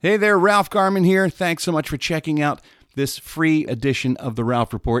Hey there, Ralph Garman here. Thanks so much for checking out this free edition of The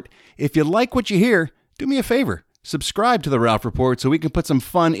Ralph Report. If you like what you hear, do me a favor. Subscribe to The Ralph Report so we can put some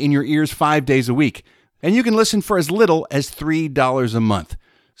fun in your ears 5 days a week. And you can listen for as little as $3 a month.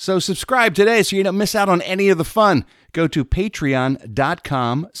 So subscribe today so you don't miss out on any of the fun. Go to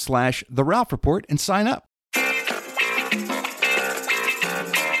patreon.com/The Ralph Report and sign up.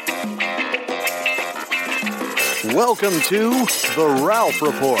 Welcome to The Ralph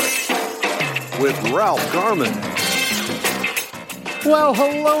Report with Ralph Garman. Well,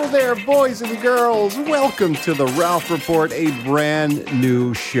 hello there, boys and girls. Welcome to The Ralph Report, a brand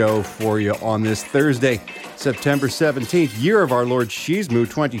new show for you on this Thursday, September 17th, year of our Lord Shizmu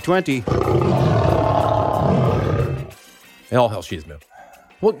 2020. All hell Shizmu.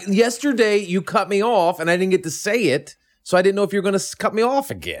 Well, yesterday you cut me off and I didn't get to say it, so I didn't know if you were going to cut me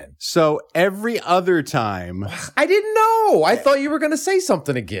off again. So every other time... I didn't know. I thought you were going to say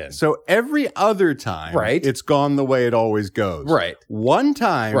something again. So every other time, right, it's gone the way it always goes. Right. One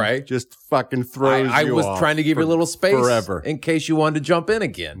time, right, just fucking throws you off. I was trying to give you a little space forever, in case you wanted to jump in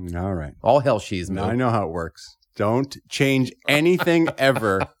again. All right. All hell Shizmu. Now I know how it works. Don't change anything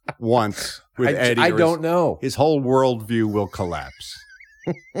ever once with Eddie. I don't know. His whole worldview will collapse.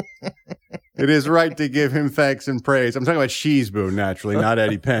 It is right to give him thanks and praise. I'm talking about Shizmu, naturally, not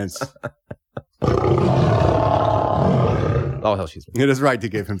Eddie Pence. Oh, hell, Shizmu. It is right to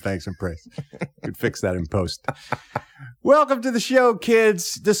give him thanks and praise. Could fix that in post. Welcome to the show,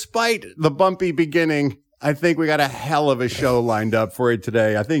 kids. Despite the bumpy beginning, I think we got a hell of a show lined up for you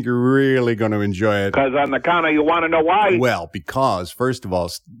today. I think you're really going to enjoy it. Because on the counter, you want to know why? Well, because, first of all,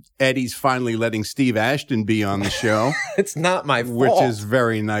 Eddie's finally letting Steve Ashton be on the show. It's not my fault. Which is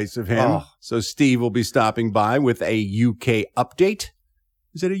very nice of him. Oh. So Steve will be stopping by with a UK update.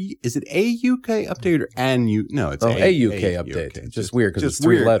 Is it a UK update or an U? No, it's a UK update. It's just weird because it's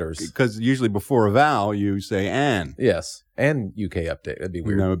three letters. Because usually before a vowel, you say an. Yes, an UK update. That'd be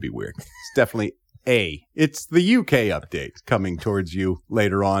weird. That would be weird. It's definitely A. It's the UK update coming towards you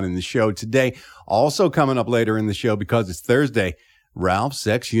later on in the show today. Also coming up later in the show because it's Thursday, Ralph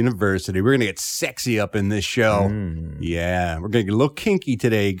Sex University. We're going to get sexy up in this show. Yeah, we're going to get a little kinky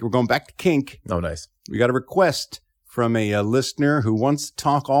today. We're going back to kink. Oh, nice. We got a request from a listener who wants to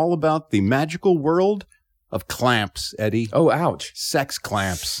talk all about the magical world of clamps, Eddie. Oh, ouch. Sex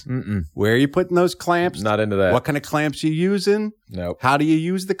clamps. Where are you putting those clamps? Not into that. What kind of clamps you using? Nope. How do you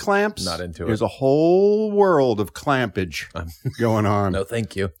use the clamps? Not into There's a whole world of clampage going on. No,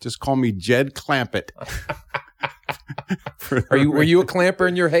 thank you. Just call me Jed Clampett. Were you a clamper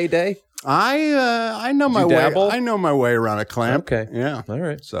in your heyday? I know my way. I know my way around a clamp. Okay. Yeah. All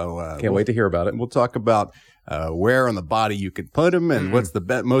right. So can't wait to hear about it. We'll talk about where on the body you can put them and what's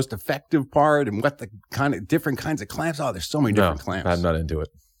the most effective part and what the kind of different kinds of clamps. Oh, there's so many different clamps. I'm not into it.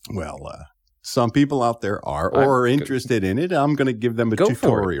 Well, some people out there are or are interested in it. I'm going to give them a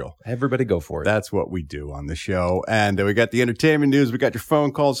tutorial. Everybody go for it. That's what we do on the show. And we got the entertainment news. We got your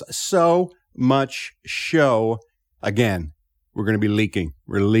phone calls. So much show. Again, we're going to be leaking.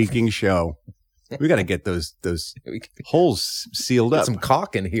 We're leaking show. We got to get those holes sealed up. Some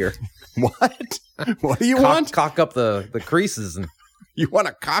caulk in here. What? What do you want? Caulk up the creases. And you want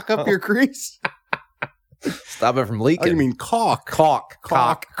to cock up your crease? Stop it from leaking. Oh, you mean caulk? Caulk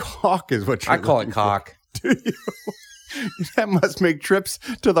is what you're I call it caulk. Do you? That must make trips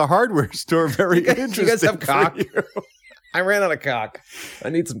to the hardware store very interesting. You guys have caulk? I ran out of caulk. I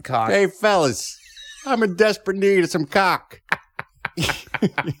need some caulk. Hey, fellas, I'm in desperate need of some caulk.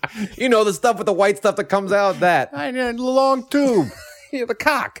 You know, the stuff with the white stuff that comes out, that. I need a long tube. Yeah, the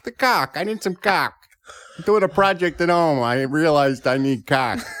caulk. The caulk. I need some caulk. I'm doing a project at home. I realized I need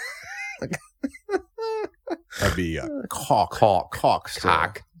caulk. That'd be caulk.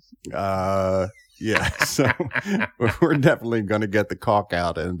 Yeah, so we're definitely going to get the caulk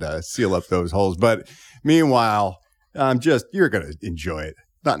out and seal up those holes. But meanwhile, you're going to enjoy it.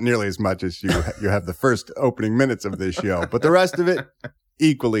 Not nearly as much as you have the first opening minutes of this show, but the rest of it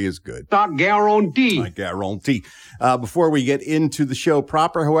equally as good. I guarantee. I guarantee. Before we get into the show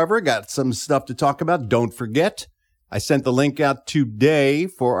proper, however, got some stuff to talk about. Don't forget, I sent the link out today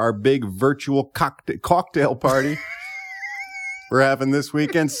for our big virtual cocktail party we're having this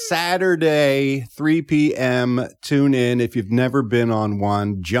weekend, Saturday, 3 p.m. Tune in. If you've never been on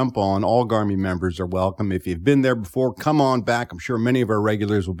one, jump on. All Garmy members are welcome. If you've been there before, come on back. I'm sure many of our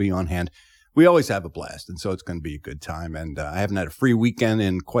regulars will be on hand. We always have a blast, and so it's going to be a good time. And I haven't had a free weekend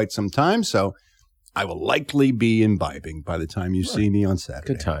in quite some time, so I will likely be imbibing by the time you see me on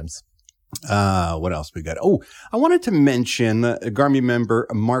Saturday. Good times. What else we got? Oh, I wanted to mention a Garmy member,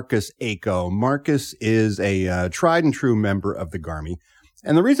 Marcus Ako. Marcus is a tried and true member of the Garmy.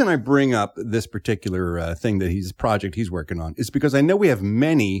 And the reason I bring up this particular thing that project he's working on is because I know we have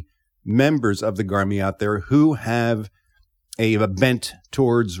many members of the Garmy out there who have a bent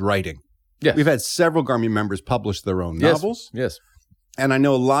towards writing. Yes. We've had several Garmy members publish their own novels. Yes. And I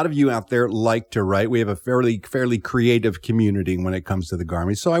know a lot of you out there like to write. We have a fairly creative community when it comes to the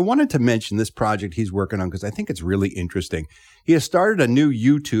Garmy. So I wanted to mention this project he's working on because I think it's really interesting. He has started a new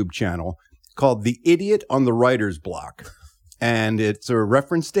YouTube channel called The Idiot on the Writer's Block. And it's a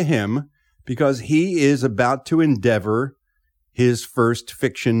reference to him because he is about to endeavor his first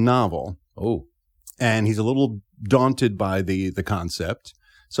fiction novel. Oh. And he's a little daunted by the concept.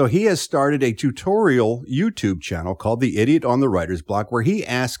 So he has started a tutorial YouTube channel called The Idiot on the Writer's Block, where he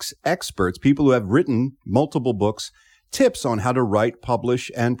asks experts, people who have written multiple books, tips on how to write, publish,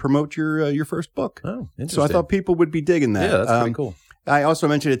 and promote your first book. Oh, interesting. So I thought people would be digging that. Yeah, that's pretty cool. I also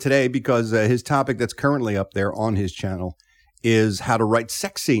mentioned it today because his topic that's currently up there on his channel is how to write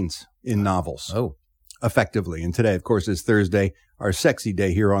sex scenes in novels effectively. And today, of course, is Thursday, our sexy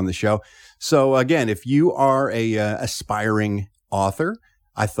day here on the show. So again, if you are a aspiring author,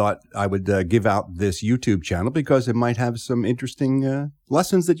 I thought I would give out this YouTube channel because it might have some interesting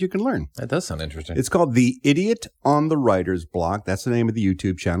lessons that you can learn. That does sound interesting. It's called The Idiot on the Writer's Block. That's the name of the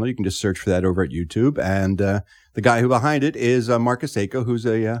YouTube channel. You can just search for that over at YouTube. And the guy who behind it is Marcus Aco, who's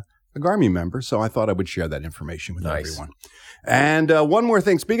a Garmy member. So I thought I would share that information with everyone. And one more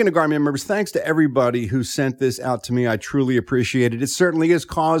thing. Speaking of Garmy members, thanks to everybody who sent this out to me. I truly appreciate it. It certainly is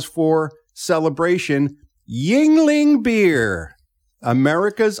cause for celebration. Yingling Beer,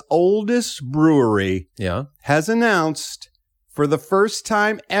 America's oldest brewery, has announced for the first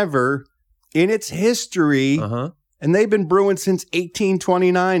time ever in its history, and they've been brewing since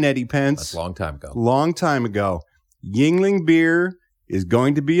 1829, Eddie Pence. That's a long time ago. Long time ago. Yingling Beer is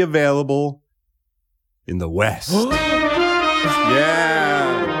going to be available in the West.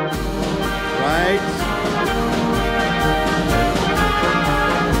 Yeah. Right?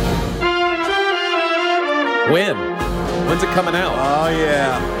 When? When's it coming out? Oh,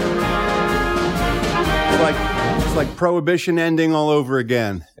 yeah. It's like Prohibition ending all over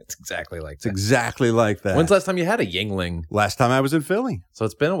again. It's exactly like It's exactly like that. When's the last time you had a Yingling? Last time I was in Philly. So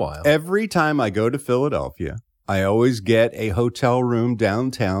it's been a while. Every time I go to Philadelphia, I always get a hotel room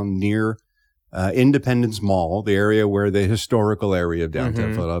downtown near Independence Mall, the area where the historical area of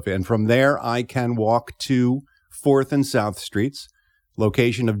downtown Philadelphia. And from there, I can walk to 4th and South Streets,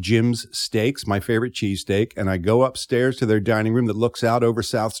 location of Jim's Steaks, my favorite cheesesteak. And I go upstairs to their dining room that looks out over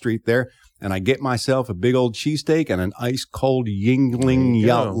South Street there. And I get myself a big old cheesesteak and an ice cold Yingling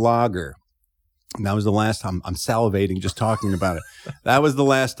Yacht Lager. And that was the last time. I'm salivating just talking about it. That was the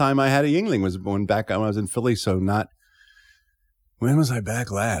last time I had a Yingling, was when I was in Philly. So when was I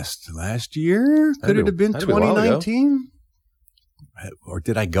back last? Last year? Could it have been 2019? Or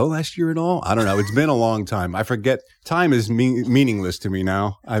did I go last year at all? I don't know. It's been a long time. I forget. Time is meaningless to me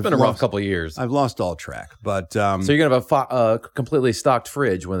now. It's been a rough couple of years. I've lost all track. But so you're going to have a completely stocked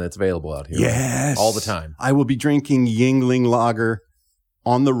fridge when it's available out here. Yes. Right? All the time. I will be drinking Yingling Lager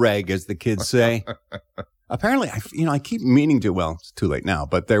on the reg, as the kids say. Apparently, I keep meaning to, well, it's too late now,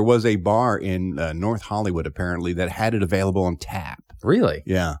 but there was a bar in North Hollywood, apparently, that had it available on tap. Really?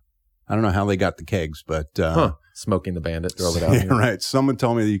 Yeah. I don't know how they got the kegs, but... Smoking the Bandit drove it out here. Right. Someone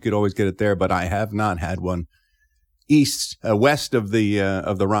told me that you could always get it there, but I have not had one west of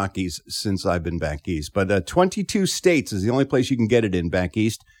the Rockies since I've been back east. But 22 states is the only place you can get it in back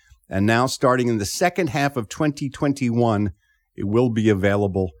east. And now, starting in the second half of 2021, it will be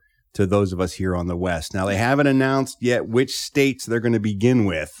available to those of us here on the West. Now, they haven't announced yet which states they're going to begin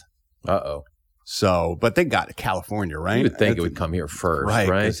with. Uh-oh. So, but they got California, right? You would think it would come here first, right?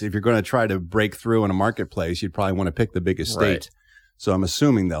 Because if you're going to try to break through in a marketplace, you'd probably want to pick the biggest state. Right. So I'm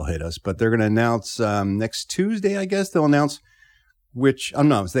assuming they'll hit us. But they're going to announce next Tuesday, I guess. They'll announce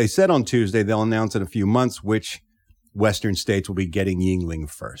they said on Tuesday they'll announce in a few months which Western states will be getting Yingling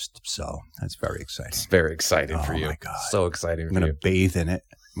first. So that's very exciting. It's very exciting for you. Oh, my God. So exciting for you. I'm going to bathe in it.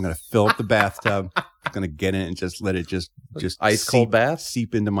 I'm going to fill up the bathtub. I'm going to get in it and just let it just ice cold bath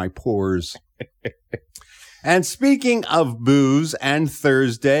seep into my pores. And speaking of booze and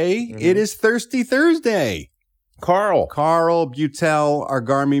Thursday, it is Thirsty Thursday. Carl Butel, our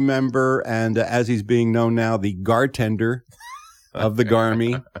Garmy member, and as he's being known now, the gartender of the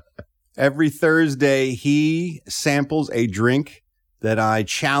Garmy. Every Thursday, he samples a drink that I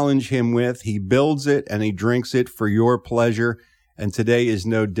challenge him with. He builds it and he drinks it for your pleasure. And today is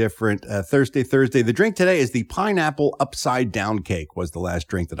no different. Thursday. The drink today is the pineapple upside down cake was the last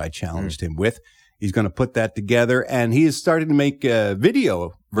drink that I challenged him with. He's going to put that together, and he has started to make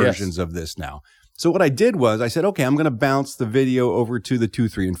video versions of this now. So what I did was I said, okay, I'm going to bounce the video over to the 2,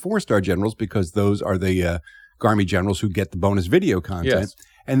 3, and 4-star generals because those are the Garmy generals who get the bonus video content. Yes.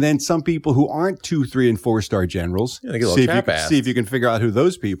 And then some people who aren't 2, 3, and 4-star generals, Yeah, they get a little chap-assed. see if you can figure out who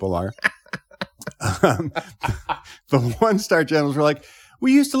those people are. The 1-star generals were like,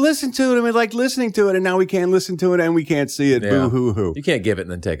 we used to listen to it and we liked listening to it, and now we can't listen to it and we can't see it. Yeah. Boo hoo hoo. You can't give it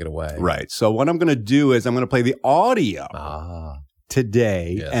and then take it away. Right. So what I'm going to do is I'm going to play the audio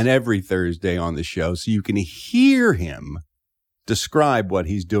today Yes. and every Thursday on the show so you can hear him describe what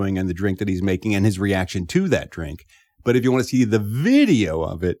he's doing and the drink that he's making and his reaction to that drink. But if you want to see the video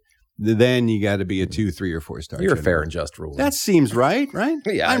of it, then you got to be a 2, 3, or 4-star. You're a general. fair and just ruler. That seems right?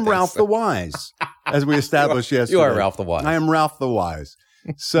 Yeah, I I'm think Ralph so. the Wise, as we established yesterday. You are Ralph the Wise. I am Ralph the Wise.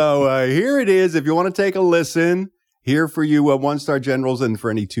 So here it is. If you want to take a listen, here for you 1-star generals and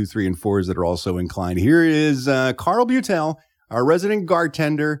for any 2, 3, and 4s that are also inclined. Here is Carl Butel, our resident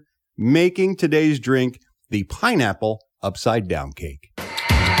bartender, making today's drink, the pineapple upside down cake.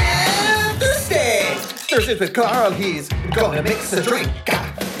 Thursday with Carl, he's gonna mix a drink.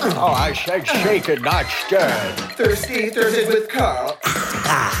 Oh, I said shake it, not stir. Thursdays with Carl.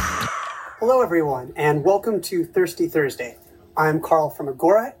 Hello, everyone, and welcome to Thirsty Thursday. I'm Carl from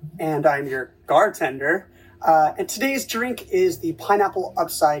Agora, and I'm your bartender. And today's drink is the pineapple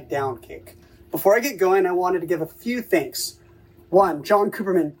upside down cake. Before I get going, I wanted to give a few thanks. One, John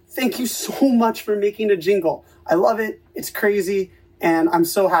Cooperman, thank you so much for making a jingle. I love it, it's crazy, and I'm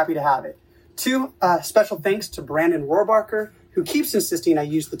so happy to have it. Two, special thanks to Brandon Rohrbacher, who keeps insisting I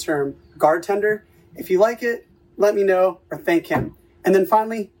use the term bartender. If you like it, let me know or thank him. And then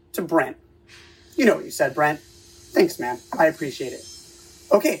finally, to Brent. You know what you said, Brent. Thanks, man. I appreciate it.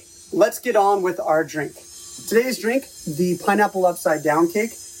 Okay, let's get on with our drink. Today's drink, the pineapple upside down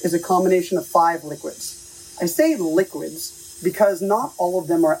cake, is a combination of 5 liquids. I say liquids because not all of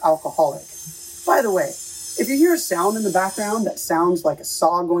them are alcoholic. By the way, if you hear a sound in the background that sounds like a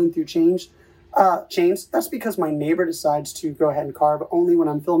saw going through chains, that's because my neighbor decides to go ahead and carve only when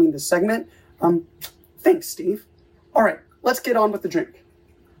I'm filming this segment. Thanks, Steve. All right, let's get on with the drink.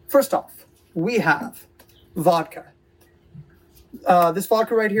 First off, we have vodka. This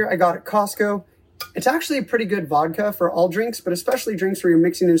vodka right here, I got at Costco. It's actually a pretty good vodka for all drinks, but especially drinks where you're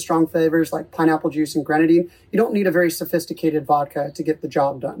mixing in strong flavors like pineapple juice and grenadine. You don't need a very sophisticated vodka to get the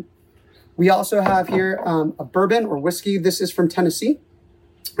job done. We also have here a bourbon or whiskey. This is from Tennessee,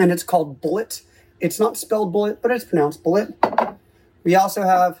 and it's called Bullet. It's not spelled bullet, but it's pronounced bullet. We also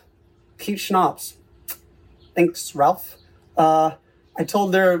have peach schnapps. Thanks, Ralph. I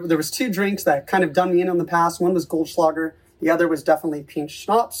told there was 2 drinks that kind of done me in the past. One was Goldschlager. The other was definitely peach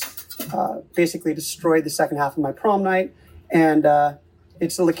schnapps. Basically destroyed the second half of my prom night. And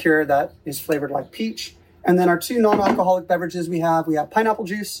it's a liqueur that is flavored like peach. And then our 2 non-alcoholic beverages we have pineapple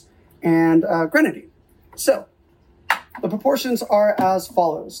juice and grenadine. So the proportions are as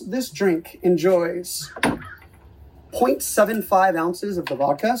follows. This drink enjoys 0.75 ounces of the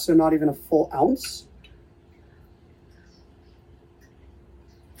vodka, so not even a full ounce.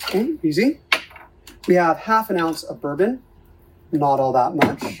 Okay, easy. We have half an ounce of bourbon, not all that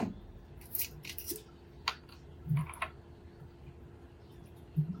much.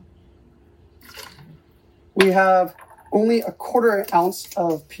 We have only a 1/4 ounce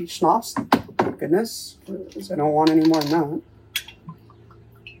of peach schnapps. Thank goodness, because I don't want any more than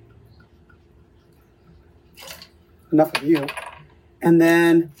that. Enough of you. And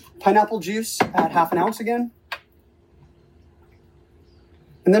then pineapple juice at half an ounce again.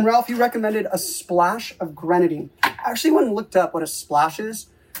 And then Ralph, you recommended a splash of grenadine. I actually went and looked up what a splash is.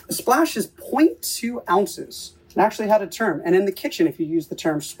 A splash is 0.2 ounces. It actually had a term. And in the kitchen, if you use the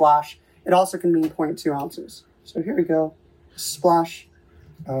term splash, it also can mean 0.2 ounces. So here we go, a splash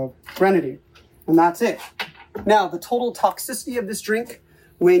of grenadine. And that's it. Now, the total toxicity of this drink,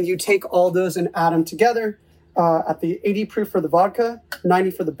 when you take all those and add them together, at the 80 proof for the vodka, 90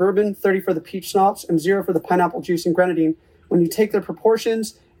 for the bourbon, 30 for the peach schnapps, and 0 for the pineapple juice and grenadine, when you take their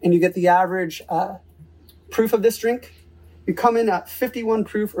proportions and you get the average proof of this drink, you come in at 51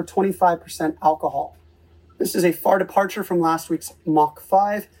 proof or 25% alcohol. This is a far departure from last week's Mach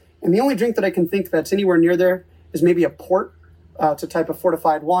 5. And the only drink that I can think that's anywhere near there is maybe a port. It's a type of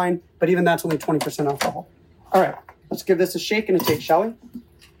fortified wine, but even that's only 20% alcohol. All right, let's give this a shake and a take, shall we?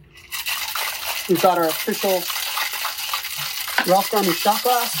 We've got our official Ralph Garmy shot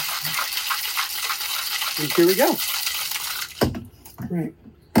glass. And here we go. All right.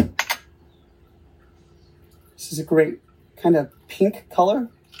 This is a great kind of pink color.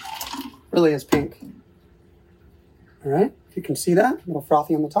 Really is pink. All right, if you can see that, a little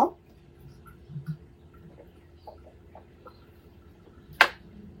frothy on the top.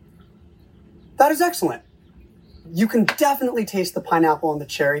 That is excellent. You can definitely taste the pineapple and the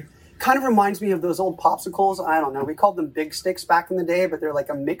cherry. Kind of reminds me of those old popsicles. I don't know. We called them Big Sticks back in the day, but they're like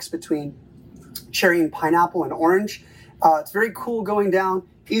a mix between cherry and pineapple and orange. It's very cool going down,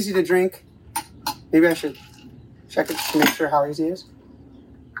 easy to drink. Maybe I should check it to make sure how easy it is.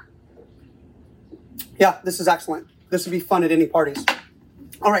 Yeah, this is excellent. This would be fun at any parties.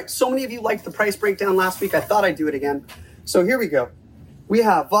 All right, so many of you liked the price breakdown last week. I thought I'd do it again. So here we go. We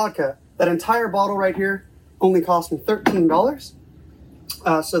have vodka. That entire bottle right here only cost me $13.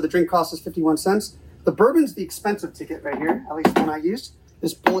 So the drink cost us 51 cents. The bourbon's the expensive ticket right here, at least the one I used.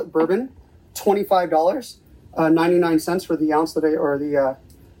 This Bullet Bourbon, $25, 99 cents for the ounce that the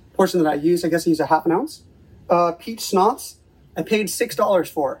portion that I used. I guess I used a half an ounce. Peach Schnapps, I paid $6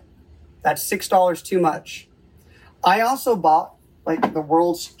 for. That's $6 too much. I also bought like the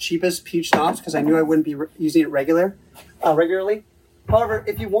world's cheapest peach schnapps because I knew I wouldn't be using it regularly. However,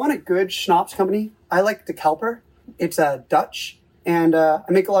 if you want a good schnapps company, I like De Kelper. It's Dutch, and I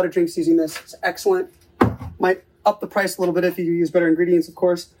make a lot of drinks using this. It's excellent. Might up the price a little bit if you use better ingredients, of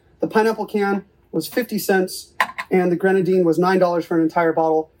course. The pineapple can was 50 cents, and the grenadine was $9 for an entire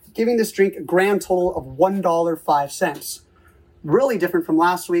bottle, giving this drink a grand total of $1.05. Really different from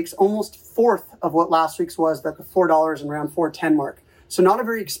last week's, almost fourth of what last week's was, that the $4 and around $4.10 mark. So not a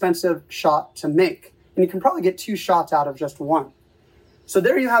very expensive shot to make. And you can probably get 2 shots out of just one. So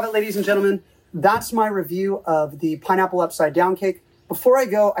there you have it, ladies and gentlemen. That's my review of the pineapple upside down cake. Before I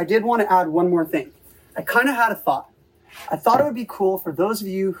go, I did want to add one more thing. I kind of had a thought. I thought it would be cool for those of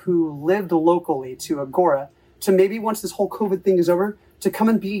you who lived locally to Agora to maybe once this whole COVID thing is over, to come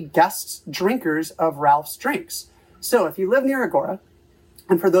and be guests, drinkers of Ralph's drinks. So if you live near Agora,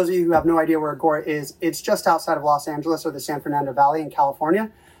 and for those of you who have no idea where Agora is, it's just outside of Los Angeles or the San Fernando Valley in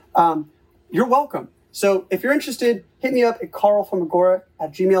California. You're welcome. So if you're interested, hit me up at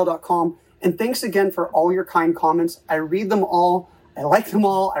carlfromagora@gmail.com. And thanks again for all your kind comments. I read them all. I like them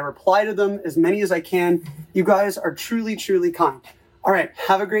all. I reply to them, as many as I can. You guys are truly, truly kind. All right.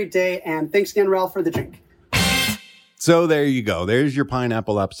 Have a great day. And thanks again, Ralph, for the drink. So there you go. There's your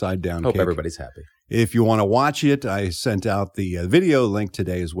pineapple upside down Hope cake. everybody's happy. If you want to watch it, I sent out the video link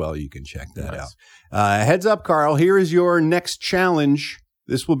today as well. You can check that out. Heads up, Carl. Here is your next challenge.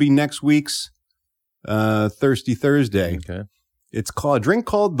 This will be next week's Thirsty Thursday. Okay. It's called a drink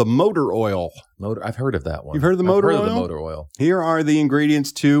called the motor oil. I've heard of that one. You've heard of the motor oil? I've heard of the motor oil. Here are the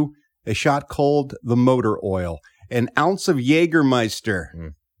ingredients to a shot called the motor oil. An ounce of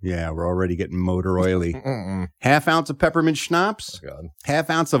Jägermeister. Yeah, we're already getting motor oily. Half ounce of peppermint schnapps. Oh, half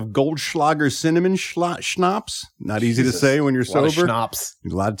ounce of Goldschlager cinnamon schnapps. Not easy to say when you're sober. A lot of schnapps.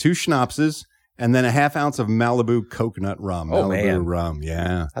 A lot of 2 schnapses. And then a half ounce of Malibu coconut rum. Oh, Malibu man. rum,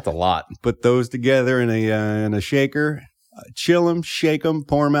 yeah. That's a lot. Put those together in a shaker. Chill them, shake them,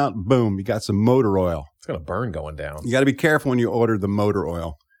 pour them out. Boom, you got some motor oil. It's going to burn going down. You got to be careful when you order the motor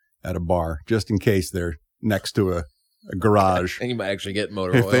oil at a bar, just in case they're next to a garage. And you might actually get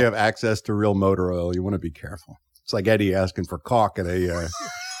motor oil. If they have access to real motor oil, you want to be careful. It's like Eddie asking for caulk at a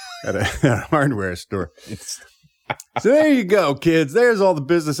hardware store. So there you go, kids. There's all the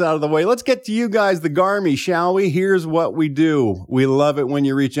business out of the way. Let's get to you guys, the Garmy, shall we? Here's what we do. We love it when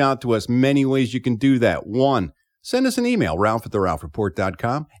you reach out to us. Many ways you can do that. 1, send us an email,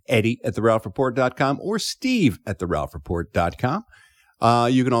 Ralph@theralphreport.com, Eddie@theralphreport.com, or Steve@theralphreport.com.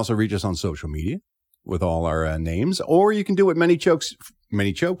 You can also reach us on social media with all our names, or you can do what many folks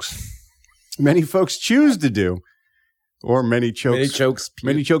choose to do, or many chokes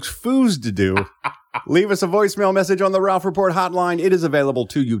foos to do. Leave us a voicemail message on the Ralph Report hotline. It is available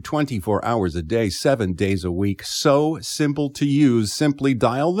to you 24 hours a day, 7 days a week. So simple to use. Simply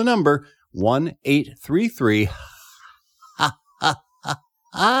dial the number 1-833.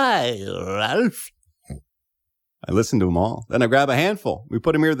 Hi, Ralph. I listen to them all. Then I grab a handful. We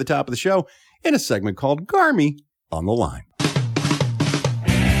put them here at the top of the show in a segment called Garmy on the Line.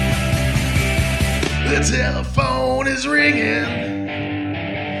 The telephone is ringing.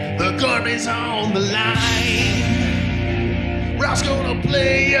 The Garmy's on the line. Ralph's gonna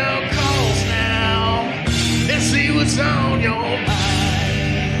play your calls now and see what's on your mind.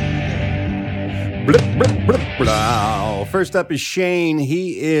 Blip, blip, blip, blah. First up is Shane.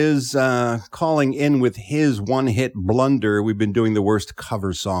 He is calling in with his one-hit blunder. We've been doing the worst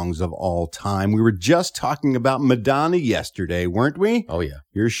cover songs of all time. We were just talking about Madonna yesterday, weren't we? Oh, yeah.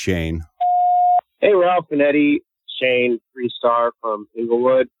 Here's Shane. Hey, Ralph and Eddie. Shane, 3-star from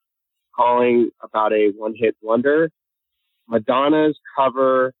Inglewood, calling about a one-hit wonder. Madonna's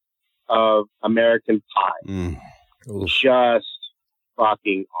cover of American Pie. Just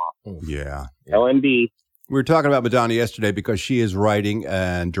fucking awful. Yeah. LNB. We were talking about Madonna yesterday because she is writing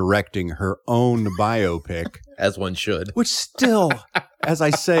and directing her own biopic. As one should. Which still, as I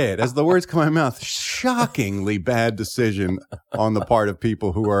say it, as the words come out of my mouth, shockingly bad decision on the part of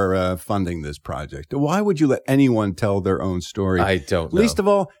people who are funding this project. Why would you let anyone tell their own story? I don't know. Least of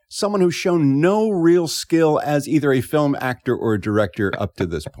all, someone who's shown no real skill as either a film actor or a director up to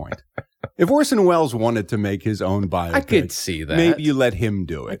this point. If Orson Welles wanted to make his own biopic, I could see that. Maybe you let him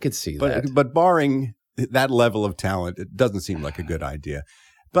do it. I could see that. But barring that level of talent, it doesn't seem like a good idea.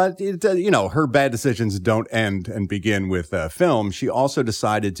 But, her bad decisions don't end and begin with film. She also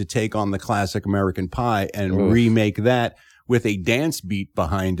decided to take on the classic American Pie and remake that with a dance beat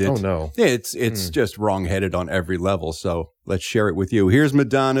behind it. Oh, no. It's just wrong-headed on every level. So let's share it with you. Here's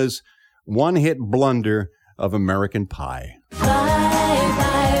Madonna's one-hit blunder of American Pie. Bye,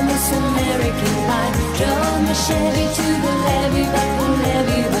 bye, Miss American Pie. Drove my Chevy to the levee, but the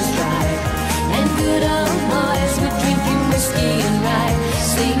levee was dry. And good old boys were drinking whiskey and rye,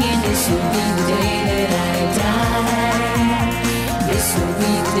 singing, this will be the day that I die. This will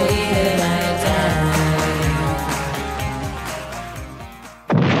be the day that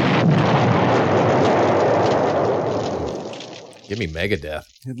die. Give me Megadeth.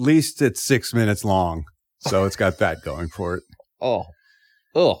 At least it's 6 minutes long, so it's got that going for it. Oh.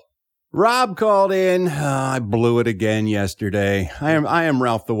 Rob called in. I blew it again yesterday. I am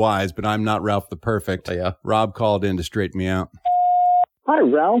Ralph the Wise, but I'm not Ralph the Perfect. Oh, yeah. Rob called in to straighten me out. Hi,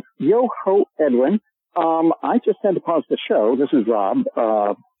 Ralph. Yo ho, Edwin. I just had to pause the show. This is Rob,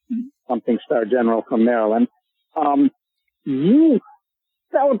 something star general from Maryland. You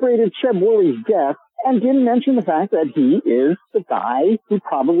celebrated Cheb Woolley's death and didn't mention the fact that he is the guy who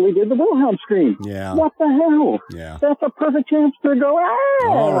probably did the Wilhelm scream. Yeah. What the hell? Yeah. That's a perfect chance to go,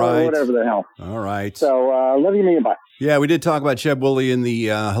 all right. Whatever the hell. All right. So, love you, man. Bye. Yeah, we did talk about Cheb Woolley in the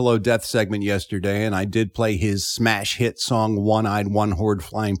Hello Death segment yesterday, and I did play his smash hit song, One-Eyed, One-Horned,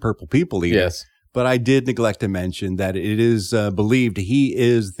 Flying Purple People Eater. Yes. But I did neglect to mention that it is believed he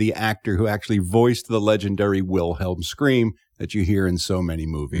is the actor who actually voiced the legendary Wilhelm scream that you hear in so many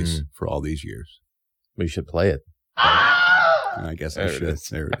movies for all these years. We should play it. I guess I should.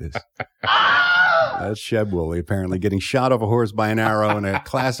 There it is. That's Cheb Woolley apparently getting shot off a horse by an arrow in a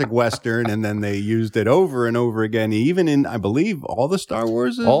classic Western, and then they used it over and over again, even in, I believe, all the Star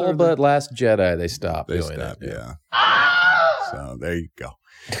Wars. All but Last Jedi, they stopped doing it. Yeah. So there you go.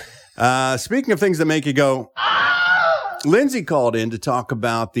 Speaking of things that make you go, Lindsay called in to talk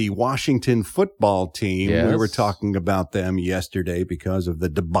about the Washington football team. Yes. We were talking about them yesterday because of the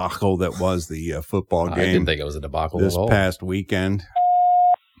debacle that was the football game. I didn't think it was a debacle this at all. past weekend.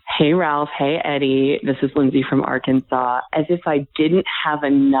 Hey, Ralph. Hey, Eddie. This is Lindsay from Arkansas. As if I didn't have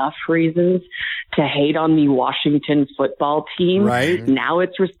enough reasons to hate on the Washington football team. Right. Now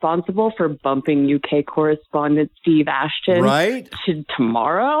it's responsible for bumping UK correspondent Steve Ashton. Right. To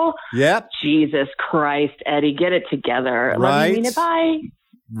tomorrow. Yep. Jesus Christ, Eddie. Get it together. Right. Let me mean it. Bye.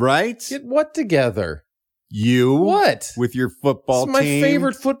 Right. Get what together? You. What? With your football team. My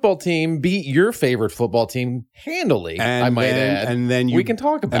favorite football team beat your favorite football team handily, and I might then, add. And then we can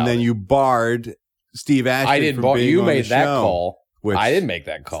talk about it. And then you barred Steve Ashton. I didn't bar. You on made the that show, call. Which I didn't make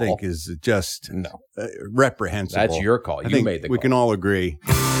that call. I think is just reprehensible. That's your call. You made the call. We can all agree.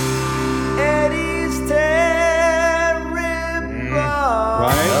 Eddie's terrible.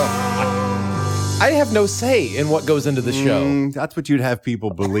 Right? I have no say in what goes into the show. That's what you'd have people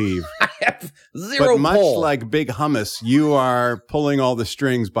believe. I have zero But much pull. like Big Hummus, you are pulling all the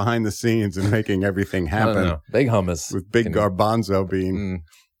strings behind the scenes and making everything happen. No. Big Hummus. With Big Garbanzo being.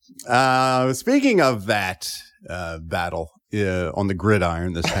 Speaking of that battle on the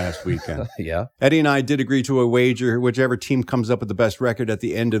gridiron this past weekend. Yeah. Eddie and I did agree to a wager. Whichever team comes up with the best record at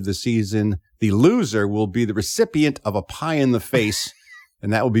the end of the season, the loser will be the recipient of a pie in the face.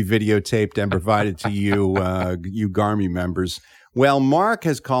 And that will be videotaped and provided to you, you Garmy members. Well, Mark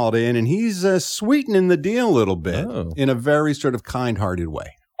has called in, and he's sweetening the deal a little bit in a very sort of kind-hearted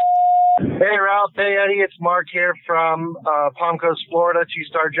way. Hey, Ralph. Hey, Eddie. It's Mark here from Palm Coast, Florida,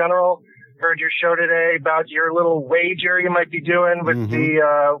 Two-Star General. Heard your show today about your little wager you might be doing with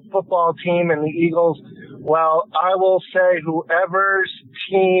the football team and the Eagles. Well, I will say whoever's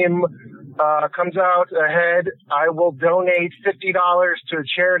team comes out ahead, I will donate $50 to a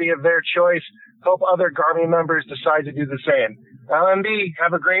charity of their choice. Hope other Garmy members decide to do the same. LMB,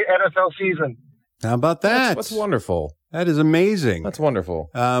 have a great NFL season. How about that? That's wonderful. That is amazing. That's wonderful.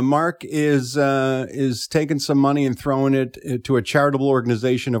 Mark is taking some money and throwing it to a charitable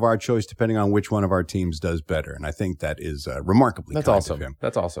organization of our choice, depending on which one of our teams does better. And I think that is remarkably kind awesome. of him.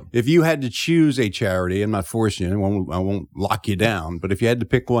 That's awesome. If you had to choose a charity, I'm not forcing you, I won't lock you down, but if you had to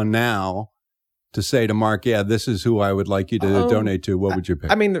pick one now, to say to Mark, yeah, this is who I would like you to donate to, what would you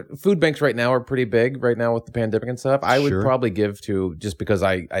pick? I mean, food banks right now are pretty big right now with the pandemic and stuff. I would Sure. probably give to, just because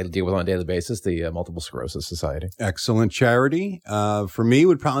I deal with it on a daily basis, the Multiple Sclerosis Society. Excellent charity. For me,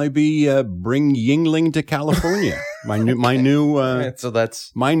 would probably be Bring Yingling to California. my new So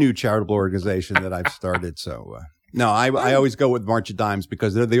that's my new charitable organization that I've started. So no, I always go with March of Dimes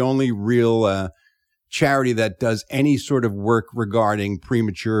because they're the only real charity that does any sort of work regarding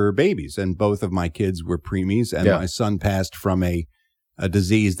premature babies. And both of my kids were preemies, and my son passed from a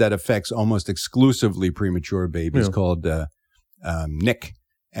disease that affects almost exclusively premature babies called Nick.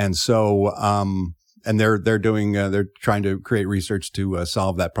 And so, and they're trying to create research to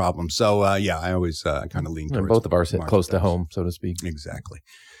solve that problem. So, I always kind of lean towards both of ours hit close to home, so to speak. Exactly.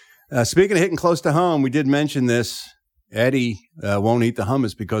 Speaking of hitting close to home, we did mention this. Eddie won't eat the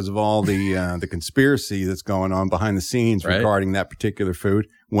hummus because of all the conspiracy that's going on behind the scenes regarding that particular food.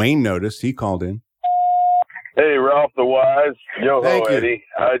 Wayne noticed. He called in. Hey, Ralph the Wise. Yo-ho, Thank you. Eddie.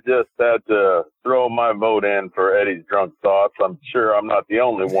 I just had to throw my vote in for Eddie's drunk thoughts. I'm sure I'm not the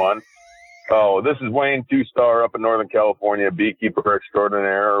only one. Oh, this is Wayne, 2-star up in Northern California, beekeeper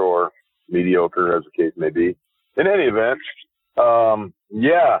extraordinaire or mediocre, as the case may be. In any event,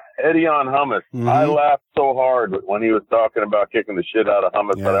 Eddie on hummus. Mm-hmm. I laughed so hard when he was talking about kicking the shit out of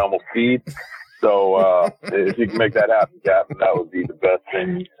hummus that I almost peed. So if you can make that happen, Captain, that would be the best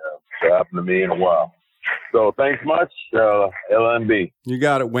thing to happen to me in a while. So thanks much, LNB. You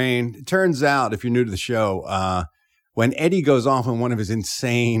got it, Wayne. It turns out, if you're new to the show, when Eddie goes off on one of his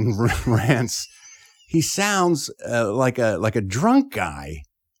insane rants, he sounds like a drunk guy,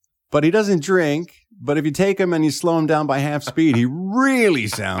 but he doesn't drink. But if you take him and you slow him down by half speed, he really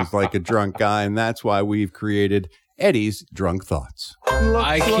sounds like a drunk guy, and that's why we've created Eddie's Drunk Thoughts.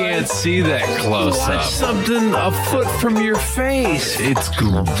 I can't see that close up. Something a foot from your face. It's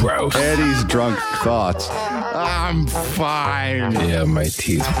gross. Eddie's Drunk Thoughts. I'm fine. Yeah, my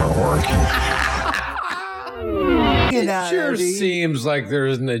teeth weren't working. It sure seems like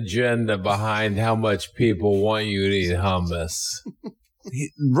there's an agenda behind how much people want you to eat hummus.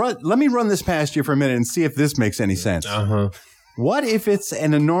 Let me run this past you for a minute and see if this makes any sense. What if it's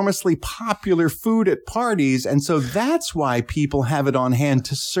an enormously popular food at parties, and so that's why people have it on hand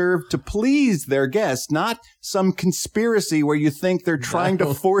to serve to please their guests, not some conspiracy where you think they're trying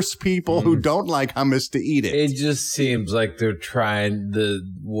to force people who don't like hummus to eat it. It just seems like they're trying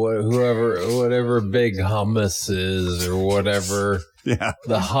whatever big hummus is or whatever. Yeah,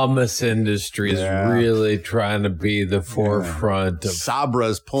 the hummus industry is really trying to be the forefront of.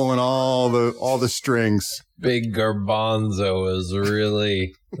 Sabra's pulling all the strings. Big Garbanzo is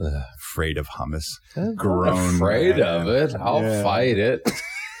really afraid of hummus. Grown afraid of it. I'll fight it.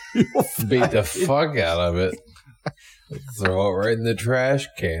 Beat the fuck out of it. Throw it right in the trash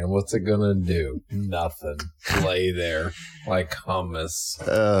can. What's it gonna do? Nothing. Lay there like hummus.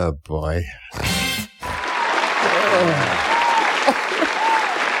 Oh boy.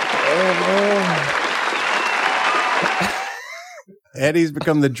 Eddie's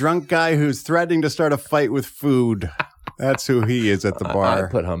become the drunk guy who's threatening to start a fight with food. That's who he is at the bar.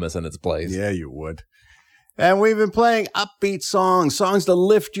 I'd put hummus in its place. Yeah, you would. And we've been playing upbeat songs to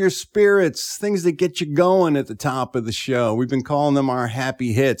lift your spirits, things that get you going at the top of the show. We've been calling them our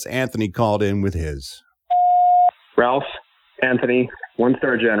happy hits. Anthony called in with his. Ralph, Anthony,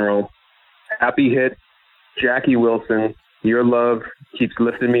 1-star general, happy hit, Jackie Wilson, Your Love Keeps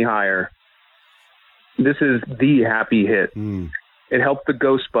Lifting Me Higher. This is the happy hit. It helped the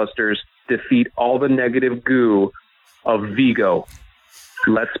Ghostbusters defeat all the negative goo of Vigo.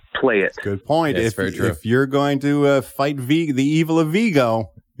 Let's play it. Good point. Yes, very true. If you're going to fight the evil of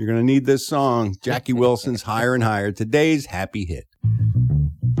Vigo, you're going to need this song. Jackie Wilson's Higher and Higher, today's happy hit.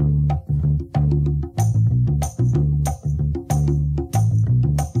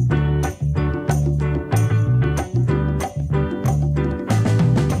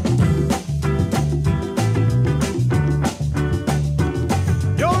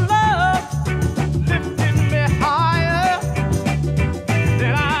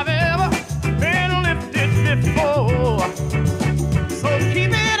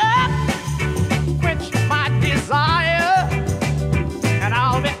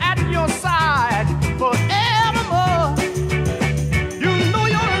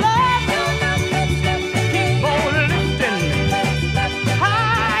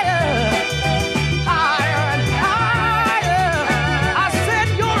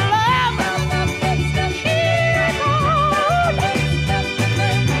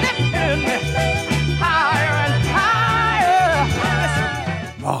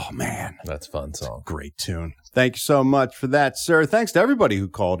 That's a fun song. Great tune. Thank you so much for that, sir. Thanks to everybody who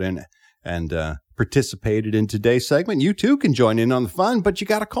called in. and participated in today's segment. You too can join in on the fun, but you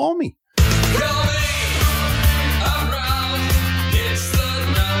got to call me.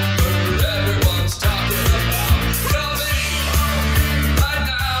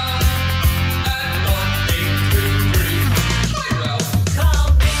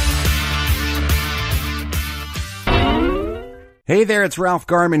 Hey there, it's Ralph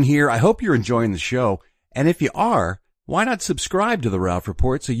Garman here. I hope you're enjoying the show. And if you are, why not subscribe to the Ralph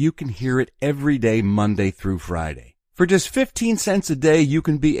Report so you can hear it every day, Monday through Friday? For just 15 cents a day, you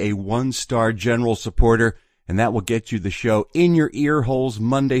can be a one-star general supporter, and that will get you the show in your ear holes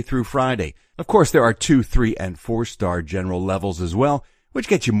Monday through Friday. Of course, there are 2, 3, and 4-star general levels as well, which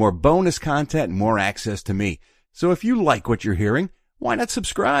get you more bonus content and more access to me. So if you like what you're hearing, why not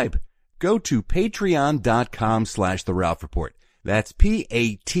subscribe? Go to patreon.com/The Ralph Report. That's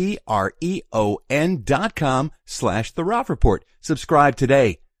patreon.com/The Ralph Report. Subscribe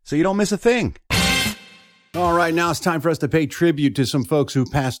today so you don't miss a thing. All right, now it's time for us to pay tribute to some folks who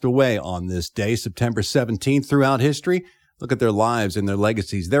passed away on this day, September 17th, throughout history. Look at their lives and their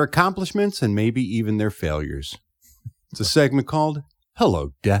legacies, their accomplishments, and maybe even their failures. It's a segment called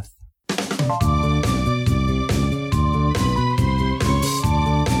Hello, Death.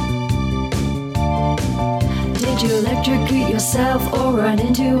 Did you electrocute yourself or run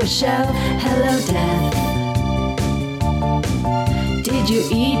into a shell? Hello, death. Did you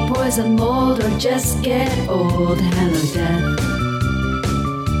eat poison mold or just get old? Hello, death.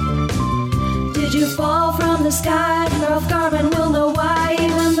 Did you fall from the sky? Ralph Garman will know why,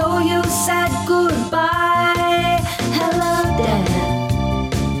 even though you said goodbye. Hello, death.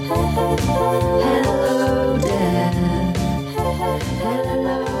 Hello, death. Hello,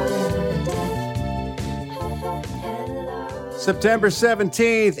 death. September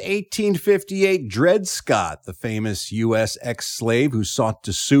 17th, 1858, Dred Scott, the famous U.S. ex-slave who sought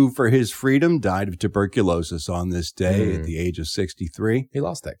to sue for his freedom, died of tuberculosis on this day at the age of 63. He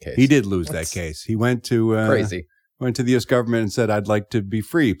lost that case. He did lose that case. He went to crazy. Went to the U.S. government and said, "I'd like to be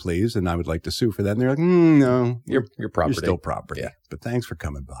free, please, and I would like to sue for that." And they're like, "No, your property. You're still property." Yeah. But thanks for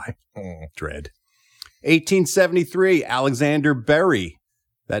coming by, Dred. 1873, Alexander Berry.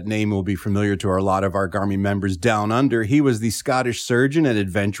 That name will be familiar to a lot of our Army members down under. He was the Scottish surgeon and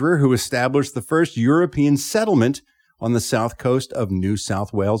adventurer who established the first European settlement on the south coast of New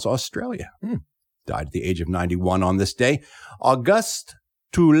South Wales, Australia. Died at the age of 91 on this day. Auguste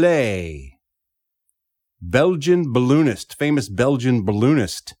Toulet, Belgian balloonist, famous Belgian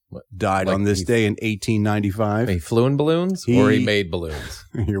balloonist, died on this day in 1895. He flew in balloons or he made balloons?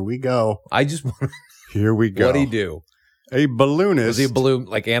 Here we go. Here we go. What'd he do? A balloonist. Was he a balloon,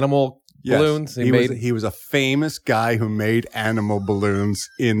 like animal balloons? He was a famous guy who made animal balloons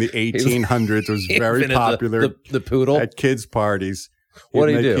in the 1800s. It was very popular. The poodle? At kids' parties. What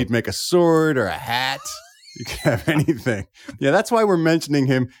did he do? He'd make a sword or a hat. You can have anything. Yeah, that's why we're mentioning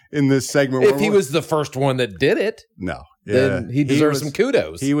him in this segment. If he was the first one that did it, no, then he deserves some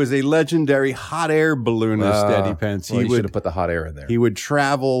kudos. He was a legendary hot air balloonist, Eddie Pence. He should have put the hot air in there. He would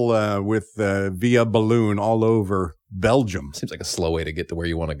travel via balloon all over Belgium. Seems like a slow way to get to where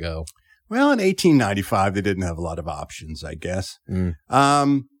you want to go. Well, in 1895, they didn't have a lot of options, I guess.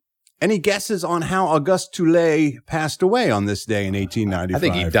 Any guesses on how Auguste Toulet passed away on this day in 1895? I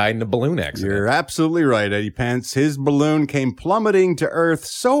think he died in a balloon accident. You're absolutely right, Eddie Pence. His balloon came plummeting to Earth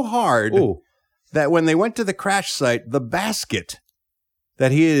so hard that when they went to the crash site, the basket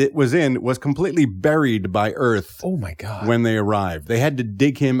that he was in was completely buried by Earth. Oh, my God. When they arrived. They had to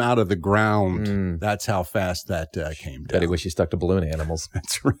dig him out of the ground. That's how fast that came down. Bet he wish he stuck to balloon animals.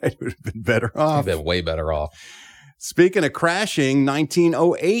 That's right. It would have been better off. Been way better off. Speaking of crashing,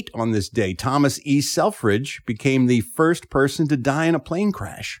 1908 on this day, Thomas E. Selfridge became the first person to die in a plane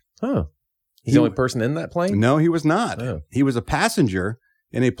crash. Oh. He's the only person in that plane? No, he was not. Oh. He was a passenger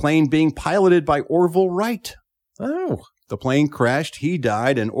in a plane being piloted by Orville Wright. Oh. The plane crashed, he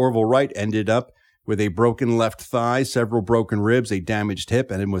died, and Orville Wright ended up with a broken left thigh, several broken ribs, a damaged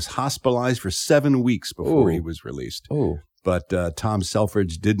hip, and was hospitalized for 7 weeks before he was released. Oh. But Tom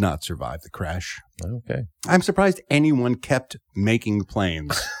Selfridge did not survive the crash. Okay. I'm surprised anyone kept making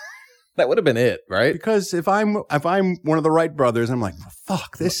planes. That would have been it, right? Because if I'm one of the Wright brothers, I'm like,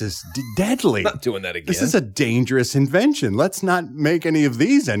 fuck, this is deadly. Not doing that again. This is a dangerous invention. Let's not make any of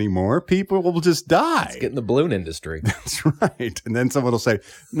these anymore. People will just die. Let's get in the balloon industry. That's right. And then someone will say,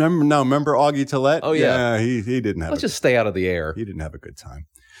 remember Augie Tillett? Oh, yeah. He didn't have Let's just stay out of the air. He didn't have a good time.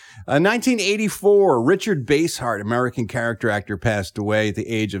 1984, Richard Basehart, American character actor, passed away at the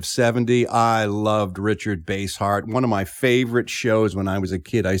age of 70. I loved Richard Basehart. One of my favorite shows when I was a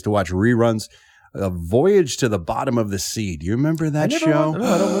kid. I used to watch reruns A Voyage to the Bottom of the Sea. Do you remember that show? No,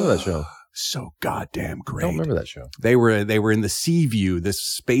 I don't remember that show. So goddamn great. I don't remember that show. They were in the Seaview, this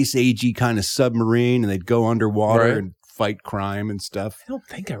space agey kind of submarine, and they'd go underwater and fight crime and stuff. I don't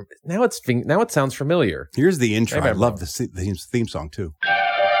think now it sounds familiar. Here's the intro. Maybe I I'm love wrong. the theme song too.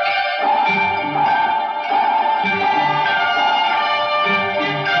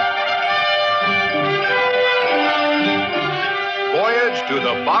 Voyage to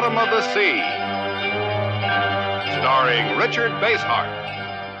the Bottom of the Sea. Starring Richard Basehart.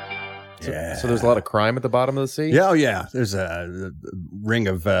 Yeah. So there's a lot of crime at the bottom of the sea? Yeah, oh yeah. There's a ring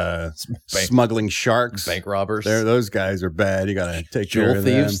of smuggling sharks. Bank robbers. Those guys are bad. You got to take care Jewel of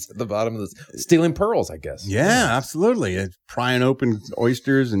thieves them. at the bottom of the stealing pearls, I guess. Yeah, absolutely. Prying open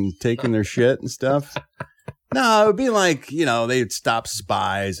oysters and taking their shit and stuff. No, it would be like, they'd stop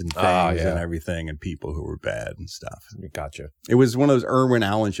spies and things and everything and people who were bad and stuff. Gotcha. It was one of those Irwin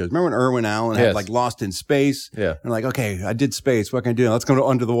Allen shows. Remember when Irwin Allen had like Lost in Space? Yeah. And like, okay, I did space. What can I do? Let's go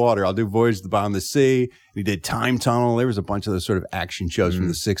under the water. I'll do Voyage to the Bottom of the Sea. He did Time Tunnel. There was a bunch of those sort of action shows from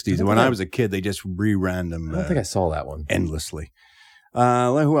the 60s. And when I was a kid, they just reran them. I don't think I saw that one. Endlessly.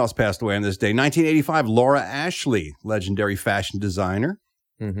 Who else passed away on this day? 1985, Laura Ashley, legendary fashion designer.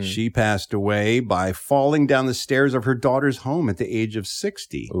 Mm-hmm. She passed away by falling down the stairs of her daughter's home at the age of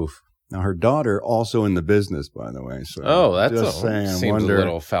 60. Oof. Now, her daughter also in the business, by the way. So Seems a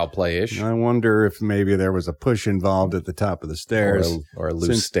little foul play-ish. I wonder if maybe there was a push involved at the top of the stairs. Or a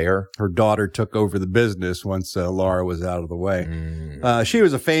loose stair. Her daughter took over the business once Laura was out of the way. She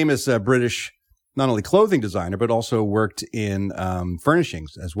was a famous British, not only clothing designer, but also worked in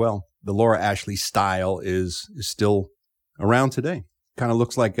furnishings as well. The Laura Ashley style is still around today. Kind of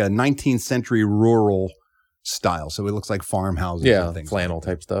looks like a 19th century rural style. So it looks like farmhouses and things. Flannel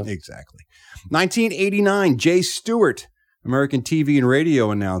type stuff. Exactly. 1989, Jay Stewart, American TV and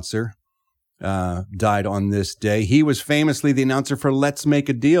radio announcer, died on this day. He was famously the announcer for Let's Make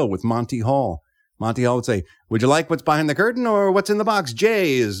a Deal with Monty Hall. Monty Hall would say, "Would you like what's behind the curtain or what's in the box?"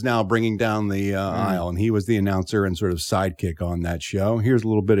 Jay is now bringing down the aisle, and he was the announcer and sort of sidekick on that show. Here's a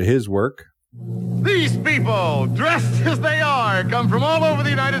little bit of his work. These people, dressed as they are, come from all over the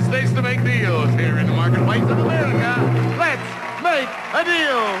United States to make deals here in the marketplace of America. Let's make a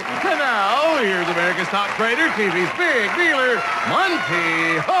deal. And now, here's America's top trader, TV's big dealer,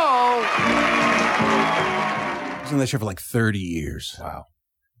 Monty Hall. He was on that show for like 30 years. Wow.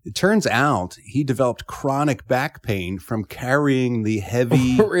 It turns out he developed chronic back pain from carrying the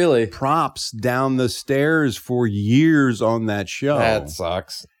heavy really? props down the stairs for years on that show. That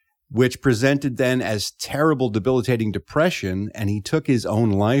sucks. Which presented then as terrible, debilitating depression, and he took his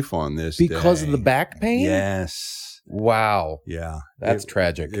own life on this because day. of the back pain. Yes. Wow. Yeah. That's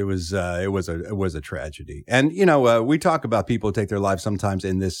tragic. It was a tragedy. And we talk about people who take their lives sometimes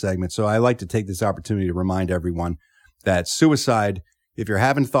in this segment, so I like to take this opportunity to remind everyone that suicide, if you're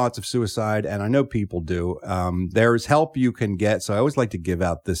having thoughts of suicide, and I know people do, there's help you can get. So I always like to give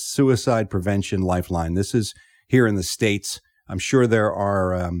out this suicide prevention lifeline. This is here in the States. I'm sure there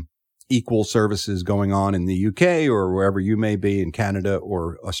are equal services going on in the UK or wherever you may be, in Canada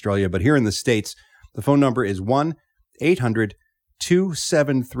or Australia. But here in the States, the phone number is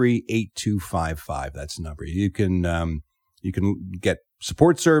 1-800-273-8255. That's the number. You can get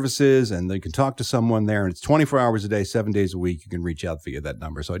support services and you can talk to someone there, and it's 24 hours a day, 7 days a week. You can reach out via that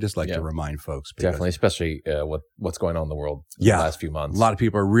number. So I just like to remind folks. Definitely, especially what's going on in the world in the last few months. A lot of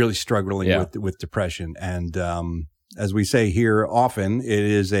people are really struggling with depression. And as we say here often,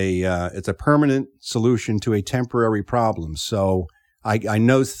 it's a permanent solution to a temporary problem. So I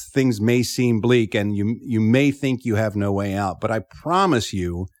know things may seem bleak and you may think you have no way out, but I promise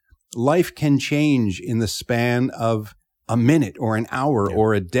you life can change in the span of a minute or an hour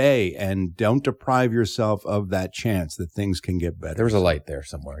or a day, and don't deprive yourself of that chance that things can get better. There's a light there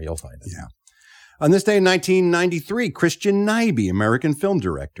somewhere. You'll find it. Yeah. On this day in 1993, Christian Nyby, American film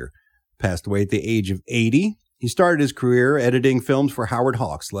director, passed away at the age of 80. He started his career editing films for Howard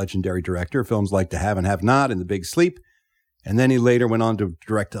Hawks, legendary director, films like To Have and Have Not and The Big Sleep. And then he later went on to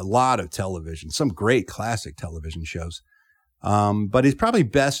direct a lot of television, some great classic television shows. But he's probably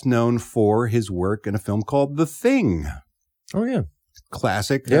best known for his work in a film called The Thing. Oh, yeah.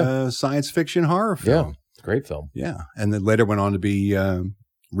 Classic science fiction horror film. Yeah, it's a great film. Yeah. And then later went on to be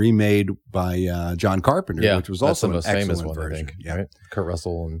remade by John Carpenter, which was also the most an famous excellent one, version. I think. Right? Kurt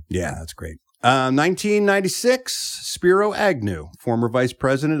Russell. And yeah, that's great. 1996, Spiro Agnew, former vice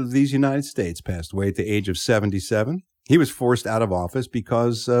president of these United States, passed away at the age of 77. He was forced out of office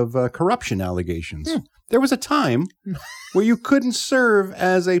because of corruption allegations. There was a time where you couldn't serve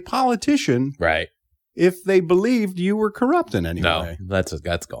as a politician if they believed you were corrupt in any No, way. that's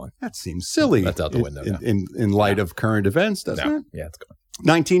gone. That seems silly. That's out the window now. In light of current events, doesn't it? Yeah, it's gone.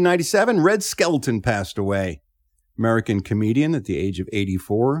 1997, Red Skelton passed away. American comedian at the age of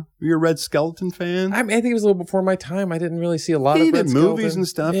 84. Were you a Red Skelton fan? I think it was a little before my time. I didn't really see a lot He of Red did movies Skelton. and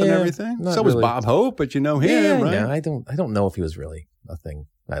stuff and everything. not So was really. Bob Hope, but you know him, right? Yeah, I don't know if he was really a thing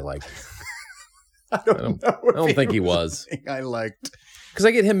I liked. I don't think he was. I liked. Because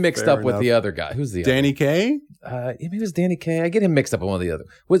I get him mixed Fair up with enough. the other guy. Who's the Danny Kaye? other? Maybe it was Danny Kaye. I get him mixed up with one of the other.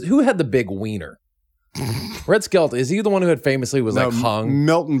 Who had the big wiener? Red Skelton. Is he the one who had famously was like hung?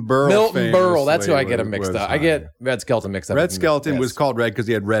 Milton Berle. Milton Berle. That's who I get famously him mixed was up. I get Red Skelton mixed up. Red with him. Skelton Yes. was called Red because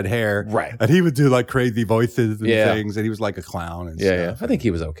he had red hair. Right. And he would do like crazy voices and Yeah. things. And he was like a clown and Yeah. stuff. I think he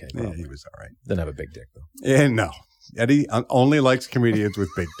was okay. Yeah, Probably. he was all right. Didn't have a big dick though. And no. Eddie only likes comedians with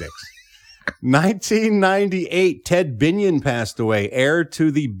big dicks. 1998, Ted Binion passed away, heir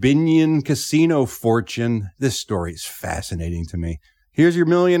to the Binion casino fortune. This story is fascinating to me. Here's your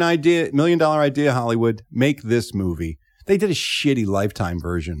 $1 million idea, Hollywood. Make this movie. They did a shitty Lifetime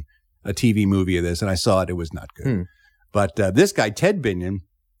version, a TV movie of this, and I saw it. It was not good. But this guy, Ted Binion,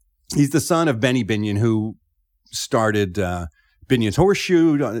 he's the son of Benny Binion, who started Binion's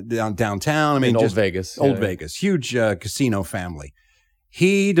Horseshoe downtown. I mean, In Old just Vegas. Old Yeah. Vegas, huge casino family.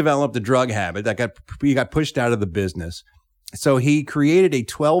 He developed a drug habit that he got pushed out of the business. So he created a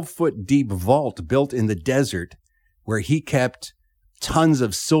 12-foot deep vault built in the desert where he kept tons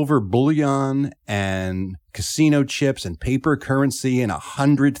of silver bullion and casino chips and paper currency and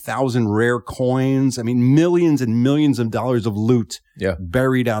 100,000 rare coins. I mean, millions and millions of dollars of loot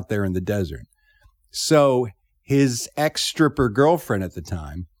buried out there in the desert. So his ex-stripper girlfriend at the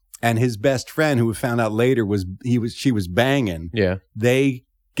time and his best friend, who we found out later she was banging. Yeah. They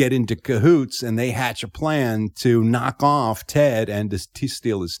get into cahoots and they hatch a plan to knock off Ted and to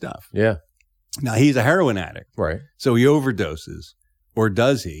steal his stuff. Yeah. Now he's a heroin addict. Right. So he overdoses, or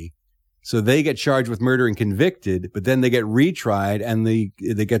does he? So they get charged with murder and convicted, but then they get retried and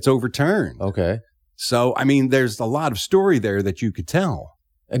it gets overturned. Okay. So, I mean, there's a lot of story there that you could tell.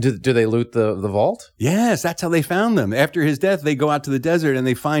 And do they loot the vault? Yes, that's how they found them. After his death, they go out to the desert and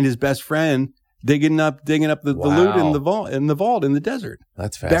they find his best friend digging up the loot in the vault in the desert.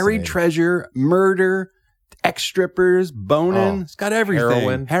 That's fascinating. Buried treasure, murder, ex-strippers, boning. It's got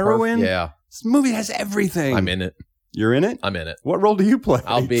everything. Heroin. Yeah. This movie has everything. I'm in it. You're in it? I'm in it. What role do you play?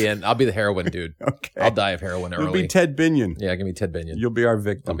 I'll be the heroin dude. Okay. I'll die of heroin early. You'll be Ted Binion. Yeah, give me Ted Binion. You'll be our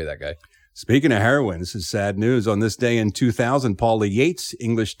victim. I'll be that guy. Speaking of heroin, this is sad news. On this day in 2000, Paula Yates,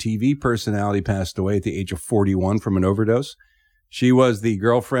 English TV personality, passed away at the age of 41 from an overdose. She was the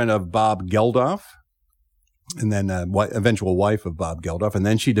girlfriend of Bob Geldof, and then eventual wife of Bob Geldof. And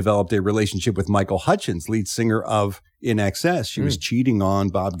then she developed a relationship with Michael Hutchence, lead singer of In Excess. She was cheating on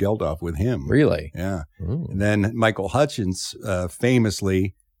Bob Geldof with him. Really? Yeah. And then Michael Hutchence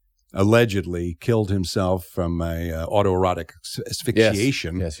famously, allegedly killed himself from a autoerotic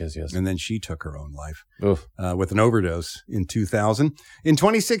asphyxiation. Yes. And then she took her own life with an overdose in 2000. In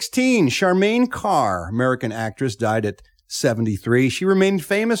 2016, Charmaine Carr, American actress, died at 73. She remained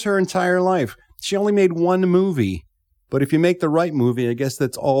famous her entire life. She only made one movie, but if you make the right movie, I guess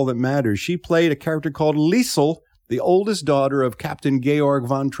that's all that matters. She played a character called Liesel, the oldest daughter of Captain Georg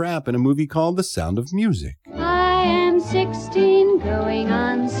von Trapp, in a movie called The Sound of Music. I am 16, going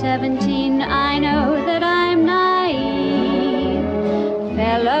on 17. I know that I'm naive.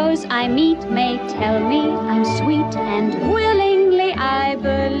 Fellows I meet may tell me I'm sweet, and willingly I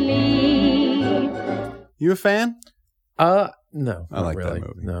believe. You a fan? No. I like really. that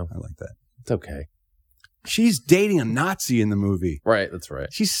movie. No. I like that. It's okay. She's dating a Nazi in the movie. Right, that's right.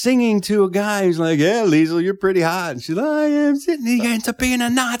 She's singing to a guy who's like, yeah, Liesel, you're pretty hot. And she's like, I am sitting here ends up being a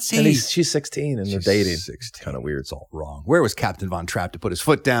Nazi. And she's 16 and they're dating. 16. Kind of weird. It's all wrong. Where was Captain Von Trapp to put his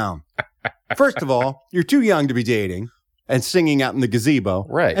foot down? First of all, you're too young to be dating and singing out in the gazebo.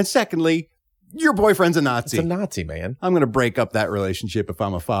 Right. And secondly, your boyfriend's a Nazi. It's a Nazi, man. I'm going to break up that relationship if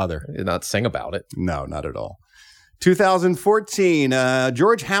I'm a father. You not sing about it. No, not at all. 2014,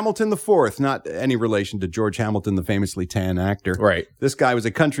 George Hamilton IV, not any relation to George Hamilton, the famously tan actor. Right. This guy was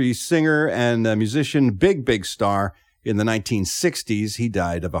a country singer and a musician, big star in the 1960s. He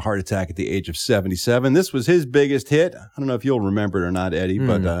died of a heart attack at the age of 77. This was his biggest hit. I don't know if you'll remember it or not, Eddie,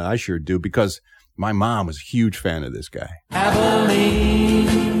 but I sure do because my mom was a huge fan of this guy.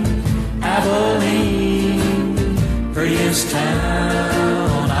 Abilene, prettiest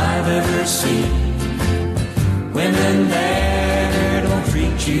town I've ever seen. Women there don't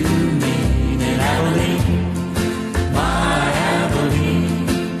treat you mean in Abilene, my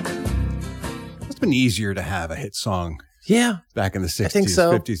Abilene. It's been easier to have a hit song Yeah. Back in the 60s, think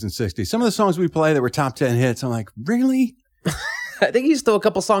so. 50s, and 60s. Some of the songs we play that were top 10 hits, I'm like, really? I think he's still a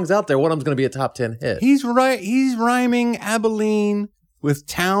couple songs out there. One of them's going to be a top 10 hit. He's right. He's rhyming Abilene with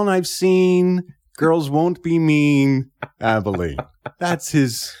Town I've Seen. Girls Won't Be Mean. Abilene. That's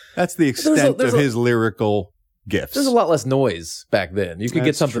the extent of his lyrical gifts. There's a lot less noise back then. You could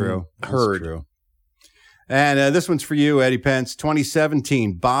get something heard. True. And this one's for you, Eddie Pence.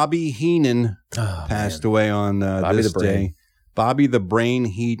 2017, Bobby Heenan passed away on this day. Bobby the Brain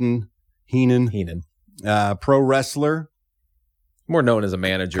Heenan. Pro wrestler. More known as a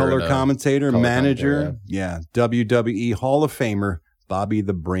manager. Color commentator, manager. Yeah. WWE Hall of Famer, Bobby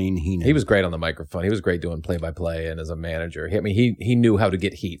the Brain Heenan. He was great on the microphone. He was great doing play-by-play and as a manager. I mean, he knew how to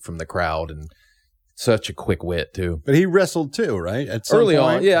get heat from the crowd and such a quick wit too. But he wrestled too, right? At some Early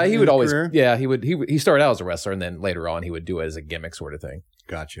point on, yeah, he would always, career? yeah, he started out as a wrestler and then later on he would do it as a gimmick sort of thing.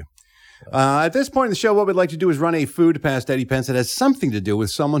 Gotcha. At this point in the show, what we'd like to do is run a food past Eddie Pence that has something to do with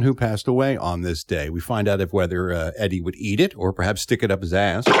someone who passed away on this day. We find out if whether Eddie would eat it or perhaps stick it up his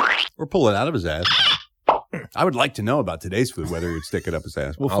ass or pull it out of his ass. I would like to know about today's food, whether he'd stick it up his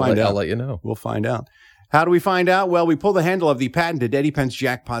ass. We'll find out. I'll let you know. We'll find out. How do we find out? Well, we pull the handle of the patented Eddie Pence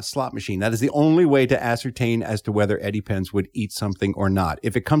jackpot slot machine. That is the only way to ascertain as to whether Eddie Pence would eat something or not.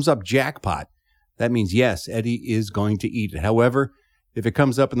 If it comes up jackpot, that means, yes, Eddie is going to eat it. However, if it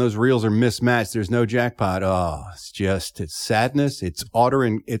comes up and those reels are mismatched, there's no jackpot. Oh, it's sadness. It's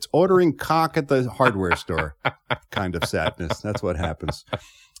ordering cock at the hardware store kind of sadness. That's what happens.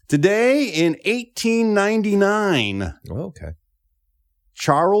 Today in 1899. Okay.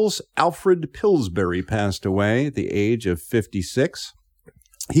 Charles Alfred Pillsbury passed away at the age of 56.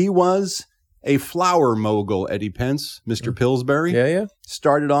 He was a flour mogul, Eddie Pence, Mr. Pillsbury. Yeah.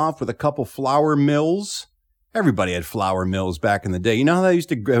 Started off with a couple flour mills. Everybody had flour mills back in the day. You know how they used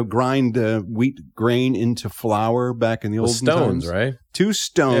to grind wheat grain into flour back in the old stones, times? right? Two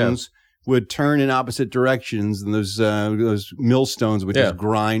stones would turn in opposite directions, and those millstones would just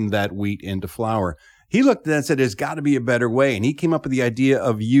grind that wheat into flour. He looked at that and said, there's got to be a better way. And he came up with the idea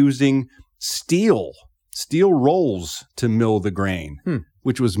of using steel rolls to mill the grain,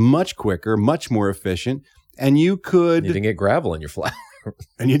 which was much quicker, much more efficient. And you didn't get gravel in your flour.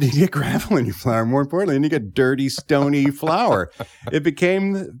 And you didn't get gravel in your flour, more importantly, and you get dirty, stony flour. It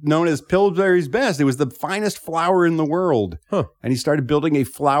became known as Pillsbury's Best. It was the finest flour in the world. And he started building a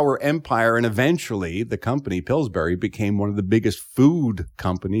flour empire, and eventually the company, Pillsbury, became one of the biggest food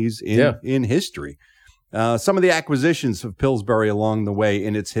companies in history. Some of the acquisitions of Pillsbury along the way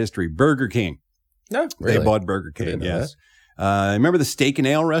in its history. Burger King. No, really? They bought Burger King, yes. Remember the steak and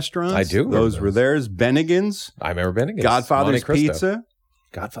ale restaurants? I do. Those were theirs. Bennigan's. I remember Bennigan's. Godfather's Pizza.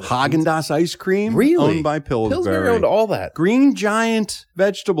 Haagen-Dazs ice cream. Really? Owned by Pillsbury. Pillsbury owned all that. Green Giant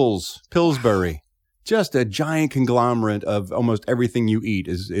Vegetables. Pillsbury. Just a giant conglomerate of almost everything you eat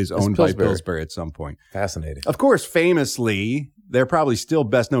is owned by Pillsbury at some point. Fascinating. Of course, famously, they're probably still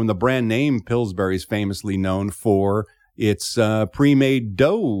best known. The brand name Pillsbury is famously known for its pre-made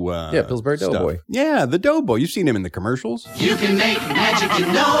dough. Pillsbury Doughboy. Yeah, the Doughboy. You've seen him in the commercials. You can make magic, you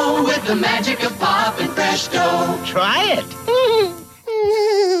know, with the magic of pop and fresh dough. Try it.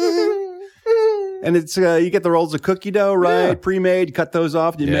 And it's you get the rolls of cookie dough, right? Yeah. Pre-made, cut those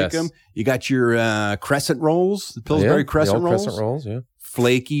off, you make them. You got your crescent rolls, the Pillsbury crescent rolls. Crescent rolls, yeah.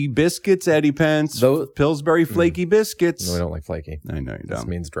 Flaky biscuits, Eddie Pence. Pillsbury flaky biscuits. No, I don't like flaky. I know you don't. This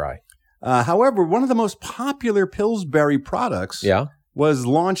means dry. However, one of the most popular Pillsbury products was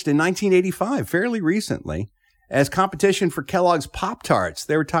launched in 1985, fairly recently, as competition for Kellogg's Pop-Tarts.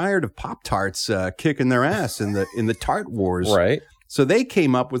 They were tired of Pop-Tarts kicking their ass in the tart wars. Right. So they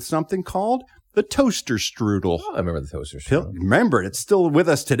came up with something called the toaster strudel. Oh, I remember the toaster strudel. Remember, it's still with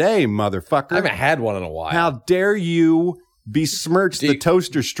us today, motherfucker. I haven't had one in a while. How dare you besmirch the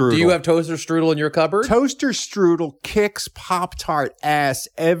toaster strudel? Do you have toaster strudel in your cupboard? Toaster strudel kicks Pop-Tart ass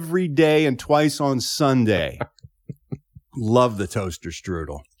every day and twice on Sunday. Love the toaster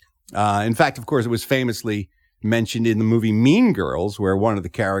strudel. In fact, of course, it was famously mentioned in the movie Mean Girls, where one of the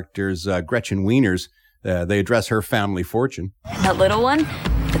characters, Gretchen Wieners, they address her family fortune. That little one,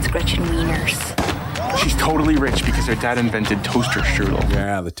 that's Gretchen Wieners. She's totally rich because her dad invented toaster strudel.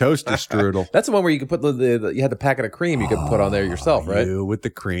 Yeah, the toaster strudel. That's the one where you could put you had the packet of cream you could put on there yourself, right? You with the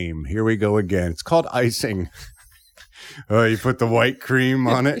cream. Here we go again. It's called icing. Oh, you put the white cream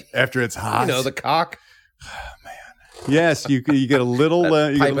on it after it's hot. You know, the cock. Yes, you get a little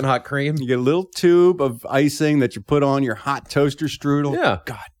piping hot cream. You get a little tube of icing that you put on your hot toaster strudel. Yeah.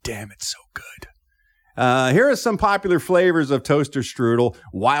 God damn, it's so good. Here are some popular flavors of toaster strudel.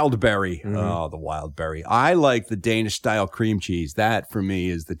 Wild berry. Mm-hmm. Oh, the wild berry. I like the Danish style cream cheese. That for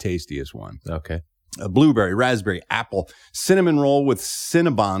me is the tastiest one. Okay. A blueberry, raspberry, apple, cinnamon roll with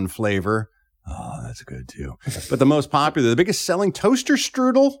Cinnabon flavor. Oh, that's good too. But the most popular, the biggest selling toaster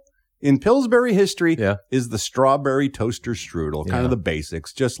strudel in Pillsbury history is the strawberry toaster strudel, kind of the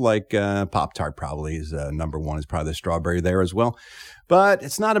basics, just like Pop-Tart probably is number one, is probably the strawberry there as well. But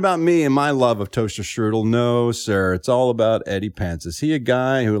it's not about me and my love of toaster strudel. No, sir. It's all about Eddie Pence. Is he a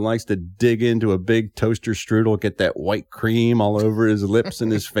guy who likes to dig into a big toaster strudel, get that white cream all over his lips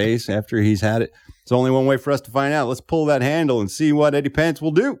and his face after he's had it? It's only one way for us to find out. Let's pull that handle and see what Eddie Pence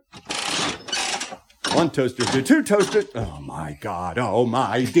will do. One toaster, two toasters. Oh, my God. Oh,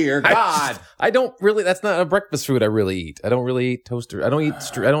 my dear God. I don't really, that's not a breakfast food I really eat. I don't really eat toaster. I don't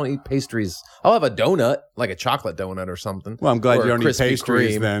eat pastries. I'll have a donut, like a chocolate donut or something. Well, I'm glad you don't eat Krispy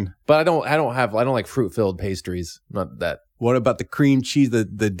pastries Kreme. then. But I don't like fruit-filled pastries. Not that. What about the cream cheese, the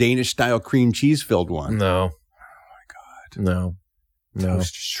Danish-style cream cheese-filled one? No. Oh, my God. No.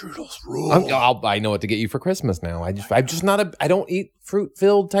 Toaster strudels rule. I know what to get you for Christmas now. I don't eat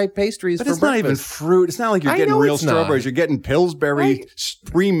fruit-filled type pastries But for it's breakfast. not even fruit. It's not like you're getting real strawberries. You're getting Pillsbury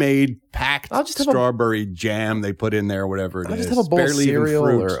pre-made packed strawberry jam they put in there, whatever it is. I'll just have a bowl of Barely even cereal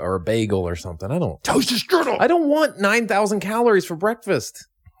fruit. or a bagel or something. I don't. Toaster strudel. I don't want 9,000 calories for breakfast.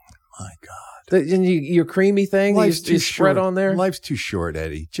 My God. Your creamy thing Life's you too spread short. on there. Life's too short,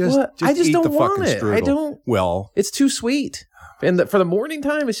 Eddie. Just I just eat don't the want fucking it. strudel. I don't. Well, it's too sweet. And for the morning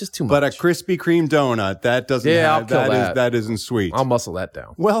time, it's just too much. But a Krispy Kreme donut, that doesn't I'll kill that. that isn't sweet. I'll muscle that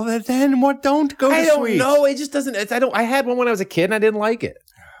down. Well, then what? Don't go to I don't sweet. know. It just doesn't. I had one when I was a kid and I didn't like it.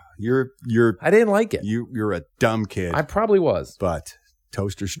 I didn't like it. You're a dumb kid. I probably was. But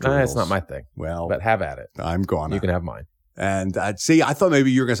toaster strudels. Nah, it's not my thing. Well, but have at it. I'm gone. You can have mine. And I thought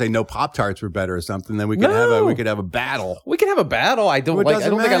maybe you were going to say no Pop-Tarts were better or something. Then we could have a battle. We can have a battle. I don't think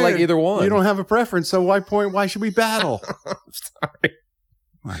I like either one. You don't have a preference, so why should we battle? Sorry.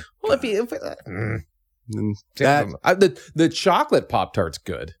 Well, that the chocolate Pop-Tart's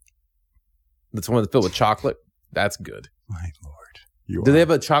good. That's one that's filled with chocolate. That's good. My Lord. Do they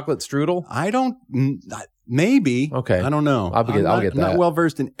have a chocolate strudel? I don't. Maybe. Okay. I don't know. I'll get that. I'm not well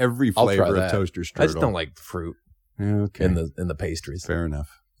versed in every flavor of toaster strudel. I just don't like fruit. Okay. In the pastries. Fair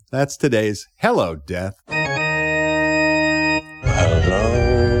enough. That's today's Hello, Death.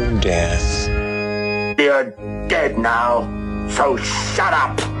 Hello, Death. You're dead now, so shut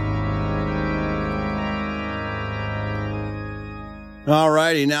up.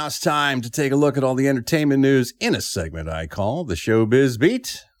 Alrighty, now it's time to take a look at all the entertainment news in a segment I call the Showbiz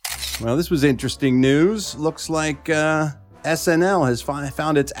Beat. Well, this was interesting news. Looks like SNL has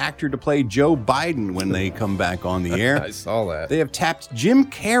found its actor to play Joe Biden when they come back on the air. I saw that. They have tapped Jim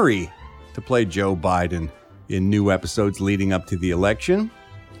Carrey to play Joe Biden in new episodes leading up to the election.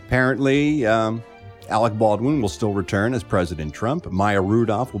 Apparently, Alec Baldwin will still return as President Trump. Maya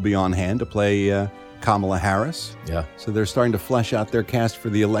Rudolph will be on hand to play Kamala Harris. Yeah. So they're starting to flesh out their cast for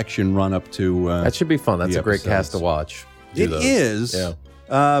the election run up to that should be fun. That's a great cast to watch. It is. Yeah.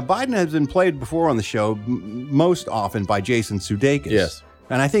 Biden has been played before on the show, most often by Jason Sudeikis. Yes.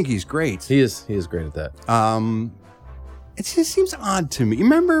 And I think he's great. He is great at that. It just seems odd to me.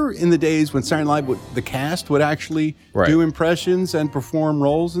 Remember in the days when Saturday Night Live, the cast would actually do impressions and perform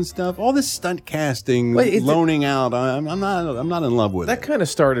roles and stuff? All this stunt casting, loaning out, I'm not in love with it. That kind of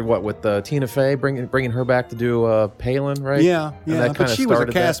started, with Tina Fey, bringing her back to do Palin, right? Yeah. And but she was a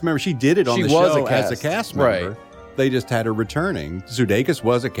cast member. She did it on the show as a cast member. Right. They just had her returning. Sudeikis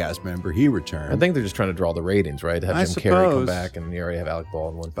was a cast member. He returned. I think they're just trying to draw the ratings, right? Have Jim Carrey come back, and you already have Alec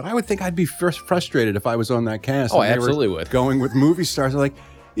Baldwin. But I would think I'd be frustrated if I was on that cast. Oh, I absolutely would. Going with movie stars. Like,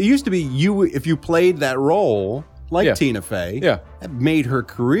 it used to be if you played that role, like Tina Fey, that made her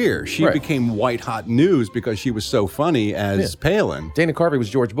career. She became white hot news because she was so funny as Palin. Dana Carvey was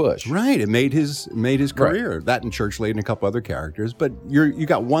George Bush. Right. It made his career. Right. That and Church Lady and a couple other characters. But you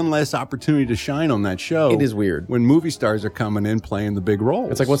got one less opportunity to shine on that show. It is weird. When movie stars are coming in playing the big roles.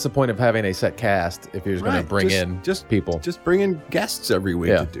 It's like, what's the point of having a set cast if you're just going to bring in people? Just bring in guests every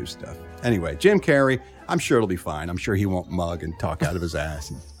week to do stuff. Anyway, Jim Carrey, I'm sure it'll be fine. I'm sure he won't mug and talk out of his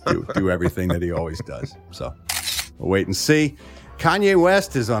ass and do everything that he always does. So we'll wait and see. Kanye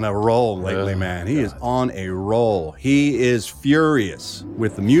West is on a roll lately, man. He is on a roll. He is furious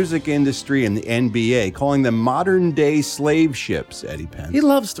with the music industry and the NBA, calling them modern-day slave ships, Eddie Pence. He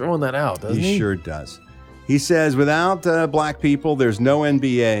loves throwing that out, doesn't he? He sure does. He says, without black people, there's no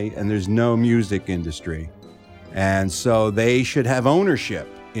NBA and there's no music industry. And so they should have ownership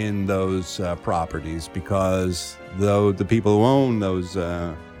in those properties because the people who own those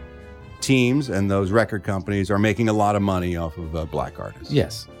teams and those record companies are making a lot of money off of black artists.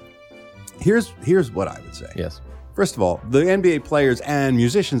 Yes. Here's what I would say. Yes. First of all, the NBA players and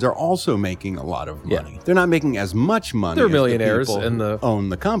musicians are also making a lot of money. They're not making as much money. They're as millionaires the people and who own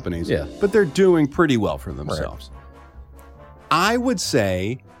the companies. Yeah. But they're doing pretty well for themselves. I would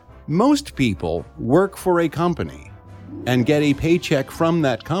say most people work for a company and get a paycheck from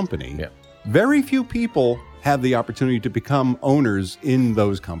that company. Yeah. Very few people have the opportunity to become owners in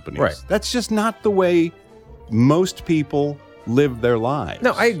those companies. Right. That's just not the way most people live their lives.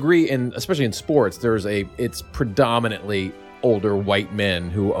 No, I agree. And especially in sports, it's predominantly older white men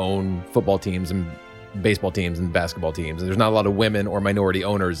who own football teams and baseball teams and basketball teams. And there's not a lot of women or minority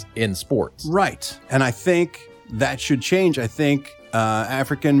owners in sports. Right. And I think that should change. I think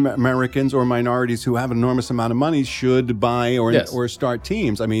African Americans or minorities who have an enormous amount of money should buy or start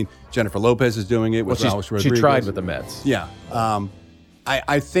teams. I mean, Jennifer Lopez is doing it with Raul Rodriguez. She tried with the Mets. Yeah.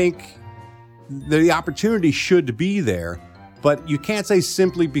 I think the opportunity should be there. But you can't say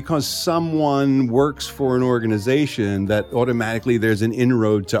simply because someone works for an organization that automatically there's an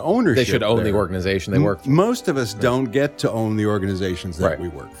inroad to ownership. They should own there. the organization they work for. Most of us don't get to own the organizations that we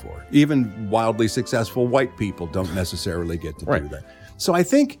work for. Even wildly successful white people don't necessarily get to do that. So I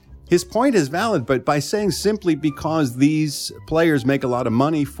think his point is valid, but by saying simply because these players make a lot of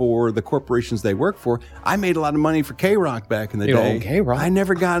money for the corporations they work for, I made a lot of money for K-Rock back in the day. You own K-Rock? I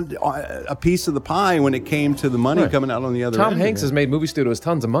never got a piece of the pie when it came to the money coming out on the other end. Tom Hanks has made movie studios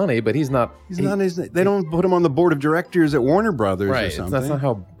tons of money, but he's not. They don't put him on the board of directors at Warner Brothers or something. That's not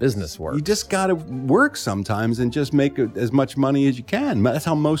how business works. You just got to work sometimes and just make as much money as you can. That's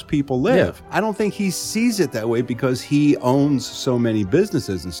how most people live. I don't think he sees it that way because he owns so many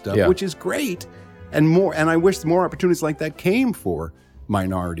businesses and stuff, which is great. And I wish more opportunities like that came for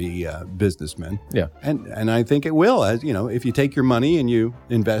minority businessmen. Yeah. And I think it will. As you know, if you take your money and you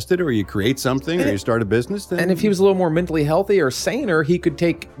invest it or you create something or you start a business, then... And if he was a little more mentally healthy or saner, he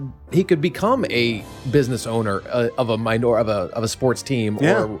could become a business owner of a sports team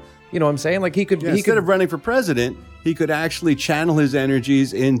or you know what I'm saying? Like he could instead of running for president, he could actually channel his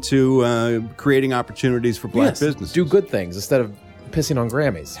energies into creating opportunities for black businesses. Do good things instead of pissing on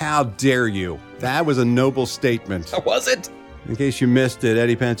Grammys. How dare you? That was a noble statement. Was it? In case you missed it,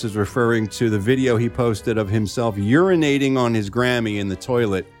 Eddie Pence is referring to the video he posted of himself urinating on his Grammy in the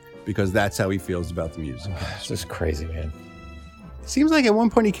toilet because that's how he feels about the music. It's just crazy, man. Seems like at one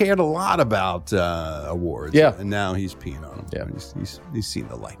point he cared a lot about awards. Yeah. And now he's peeing on them. Yeah. He's seen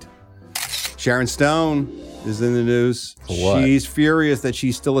the light. Sharon Stone is in the news. What? She's furious that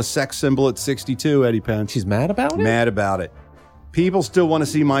she's still a sex symbol at 62, Eddie Pence. She's mad about it? Mad about it. People still want to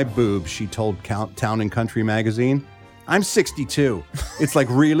see my boobs, she told Town and Country magazine. I'm 62. It's like,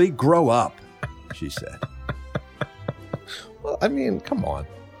 really? Grow up, she said. Well, I mean, come on.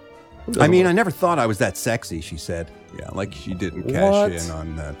 I mean, I never thought I was that sexy, she said. Yeah, like she didn't cash in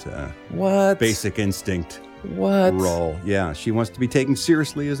on that Basic Instinct role. Yeah, she wants to be taken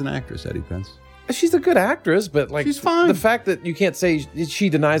seriously as an actress, Eddie Pence. She's a good actress, but like she's fine. The fact that you can't say she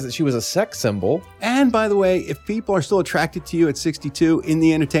denies that she was a sex symbol. And by the way, if people are still attracted to you at 62 in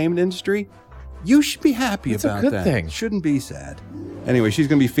the entertainment industry, you should be happy about that. It's a good thing. Shouldn't be sad. Anyway, she's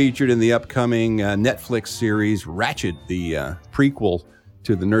going to be featured in the upcoming Netflix series Ratched, the prequel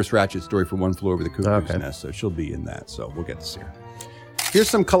to the Nurse Ratched story from One Flew Over the Cuckoo's Nest. So she'll be in that. So we'll get to see her. Here's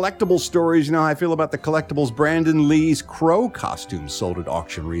some collectible stories. You know how I feel about the collectibles. Brandon Lee's Crow costume sold at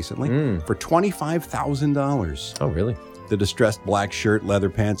auction recently for $25,000. Oh, really? The distressed black shirt, leather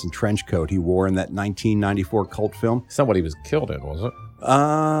pants, and trench coat he wore in that 1994 cult film. It's not what he was killed in, was it?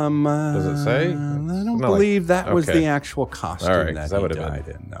 Does it say? I don't believe that was the actual costume that he died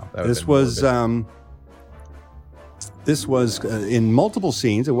in. No, this was in multiple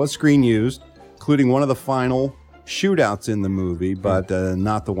scenes. It was screen used, including one of the final shootouts in the movie, but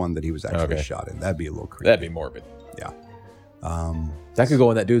not the one that he was actually shot in. That'd be a little creepy. That'd be morbid. Yeah. That could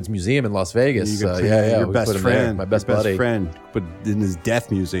go in that dude's museum in Las Vegas. Your best friend, my best buddy. Put in his death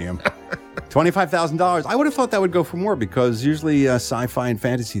museum. $25,000. I would have thought that would go for more because usually sci-fi and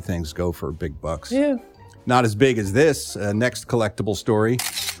fantasy things go for big bucks. Yeah. Not as big as this. Next collectible story.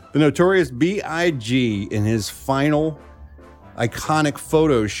 The Notorious B.I.G. in his final iconic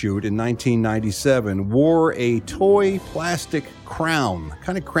photo shoot in 1997 wore a toy plastic crown, the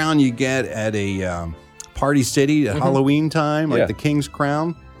kind of crown you get at a Party City at Halloween time, like the King's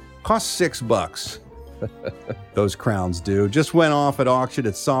Crown. Cost $6. Those crowns do. Just went off at auction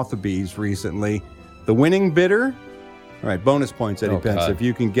at Sotheby's recently. The winning bidder, all right, bonus points, Eddie Pence, if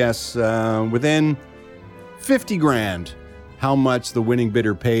you can guess within 50 grand how much the winning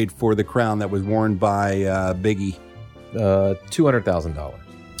bidder paid for the crown that was worn by Biggie. $200,000.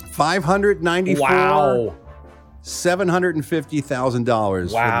 $594. Wow. $750,000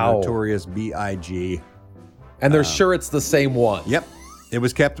 for the Notorious B.I.G. And they're sure it's the same one. Yep. It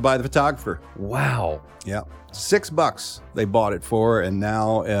was kept by the photographer. Wow. Yep. $6 they bought it for, and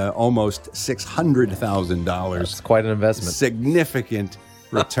now almost $600,000. That's quite an investment. Significant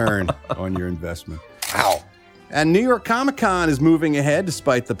return on your investment. Wow. And New York Comic Con is moving ahead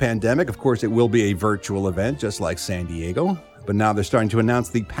despite the pandemic. Of course, it will be a virtual event, just like San Diego. But now they're starting to announce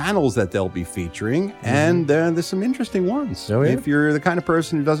the panels that they'll be featuring, and there's some interesting ones. Oh, yeah? If you're the kind of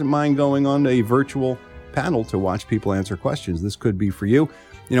person who doesn't mind going on a virtual panel to watch people answer questions, this could be for you.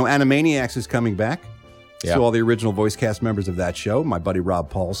 You know, Animaniacs is coming back. Yeah. So all the original voice cast members of that show, my buddy Rob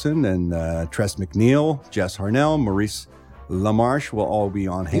Paulson and Tress McNeil, Jess Harnell, Maurice LaMarche will all be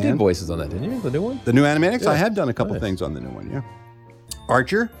on hand. You did voices on that, didn't you? The new one? The new Animaniacs? Yeah. I have done a couple things on the new one, yeah.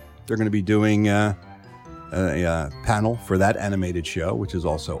 Archer, they're going to be doing a panel for that animated show, which is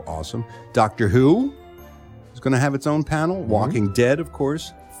also awesome. Doctor Who is going to have its own panel. Walking Dead, of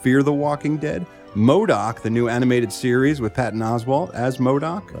course. Fear the Walking Dead. MODOK, the new animated series with Patton Oswalt as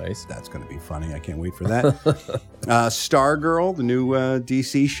MODOK. Nice. That's going to be funny. I can't wait for that. Stargirl, the new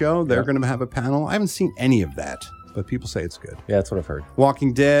DC show, they're going to have a panel. I haven't seen any of that, but people say it's good. Yeah, that's what I've heard.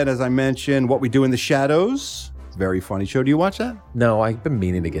 Walking Dead, as I mentioned. What We Do in the Shadows. Very funny show. Do you watch that? No, I've been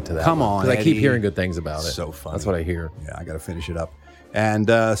meaning to get to that. Come on, because I keep Eddie. hearing good things about it. So funny. That's what I hear. Yeah, I got to finish it up. And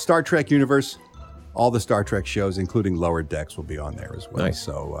Star Trek Universe, all the Star Trek shows, including Lower Decks, will be on there as well. Nice.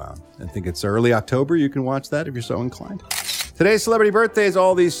 So I think it's early October. You can watch that if you're so inclined. Today's celebrity birthdays,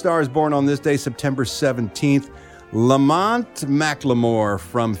 all these stars born on this day, September 17th. Lamont McLemore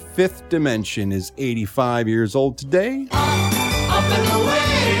from Fifth Dimension is 85 years old today. Up and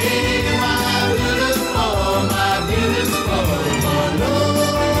away, my beautiful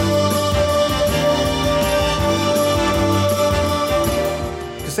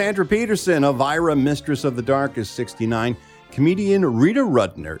Cassandra Peterson, Elvira, Mistress of the Dark, is 69. Comedian Rita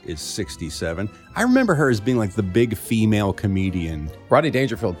Rudner is 67. I remember her as being like the big female comedian. Rodney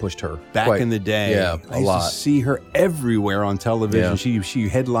Dangerfield pushed her Back in the day. Yeah, I used to see her everywhere on television. Yeah. She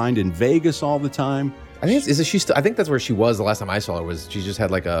headlined in Vegas all the time. I think I think that's where she was the last time I saw her. Was she just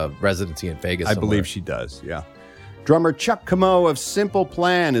had like a residency in Vegas? I believe she does, yeah. Drummer Chuck Camo of Simple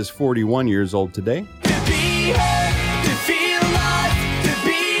Plan is 41 years old today.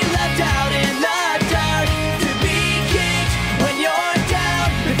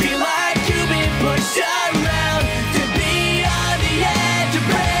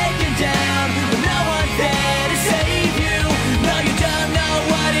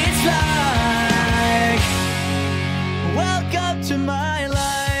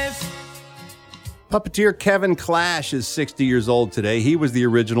 Puppeteer Kevin Clash is 60 years old today. He was the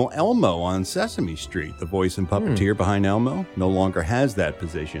original Elmo on Sesame Street. The voice and puppeteer behind Elmo no longer has that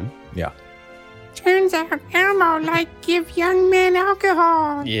position. Yeah. Turns out Elmo give young men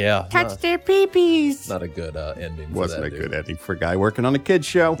alcohol. Yeah. Touch their peepees. Not a good ending. Wasn't a good ending for a guy working on a kid's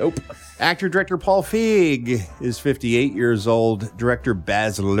show. Nope. Actor-director Paul Feig is 58 years old. Director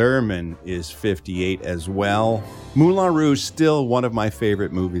Baz Luhrmann is 58 as well. Moulin Rouge, still one of my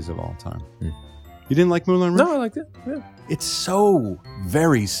favorite movies of all time. You didn't like Moulin Rouge? No, I liked it. Yeah. It's so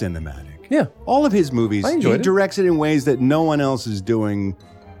very cinematic. Yeah. All of his movies, I enjoyed he it. directs it in ways that no one else is doing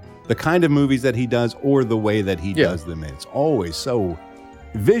the kind of movies that he does or the way that he does them. It's always so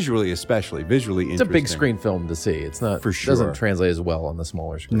visually, especially visually It's interesting. a big screen film to see. It's not For sure. Doesn't translate as well on the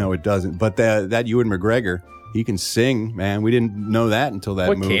smaller screen. No, it doesn't. But that Ewan McGregor, he can sing, man. We didn't know that until that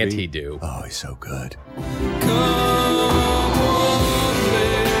What movie. can't he do? Oh, he's so good.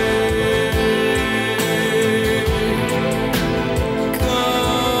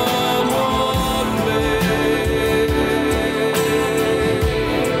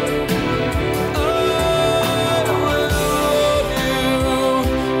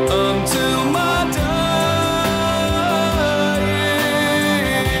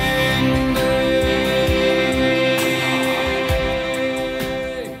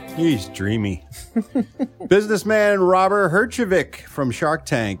 He's dreamy. Businessman Robert Herjavec from Shark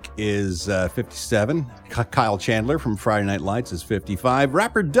Tank is 57. Kyle Chandler from Friday Night Lights is 55.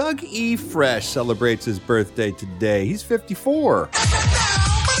 Rapper Doug E. Fresh celebrates his birthday today. He's 54.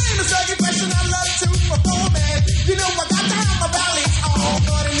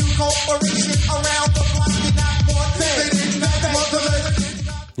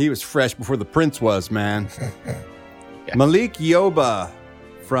 He was fresh before the Prince was, man. Malik Yoba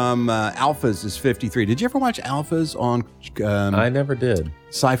from Alphas is 53. Did you ever watch Alphas on I never did.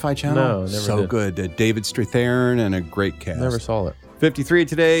 Sci-Fi Channel? No, never so did. good. David Strathairn and a great cast. Never saw it. 53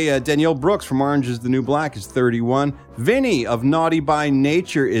 today. Danielle Brooks from Orange is the New Black is 31. Vinny of Naughty by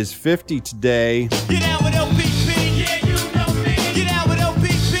Nature is 50 today. Get out with LPP, yeah, you know me. Get out with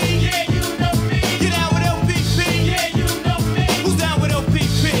LPP, yeah, you know me. Get out with LPP,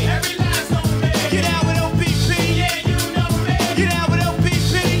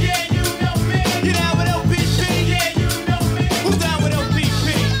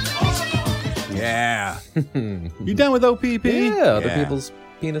 You done with OPP? Yeah, other people's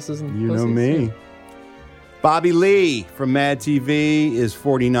penises and You know pussies, me. yeah. Bobby Lee from Mad TV is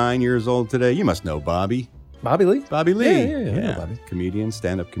 49 years old today. You must know Bobby. Bobby Lee? Bobby Lee. Yeah, I know Bobby. Comedian,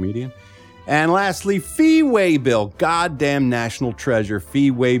 stand-up comedian. And lastly, Fee Waybill, goddamn national treasure.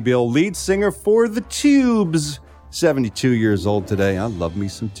 Fee Waybill, lead singer for The Tubes. 72 years old today. I love me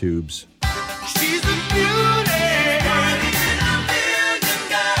some Tubes. She's a beauty.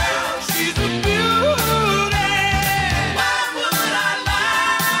 She's a beauty. Why would I lie?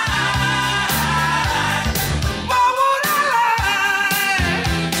 Why would I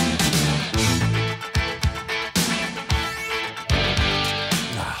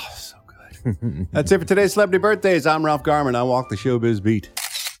lie? So good. That's it for today's Celebrity Birthdays. I'm Ralph Garman. I walk the showbiz beat.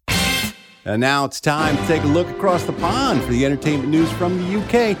 And now it's time to take a look across the pond for the entertainment news from the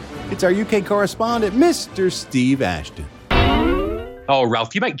UK. It's our UK correspondent, Mr. Steve Ashton. Oh,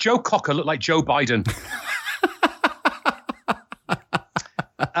 Ralph, you make Joe Cocker look like Joe Biden.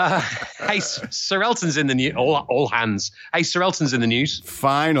 Hey, Sir Elton's in the news. All hands. Hey, Sir Elton's in the news.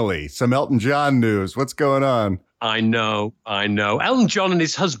 Finally, some Elton John news. What's going on? I know. Elton John and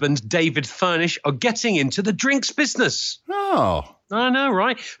his husband, David Furnish, are getting into the drinks business. Oh. I know,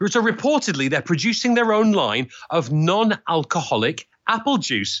 right? So reportedly, they're producing their own line of non-alcoholic apple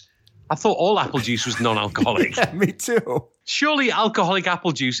juice. I thought all apple juice was non-alcoholic. Yeah, me too. Surely alcoholic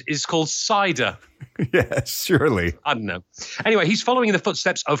apple juice is called cider. Yes, surely. I don't know. Anyway, he's following in the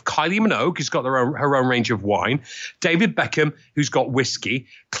footsteps of Kylie Minogue, who's got her own range of wine, David Beckham, who's got whiskey,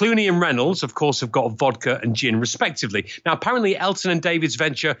 Clooney and Reynolds, of course, have got vodka and gin, respectively. Now, apparently, Elton and David's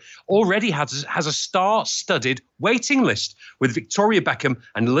venture already has a star-studded waiting list, with Victoria Beckham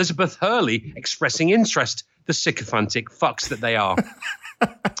and Elizabeth Hurley expressing interest, the sycophantic fucks that they are.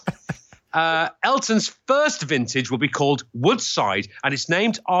 Elton's first vintage will be called Woodside, and it's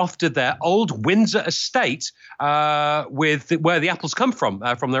named after their old Windsor estate where the apples come from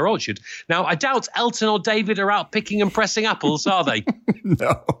their orchard. Now, I doubt Elton or David are out picking and pressing apples, are they?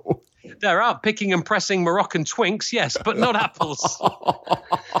 No. They're out picking and pressing Moroccan twinks, yes, but not apples.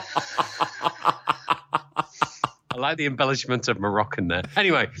 I like the embellishment of Moroccan there.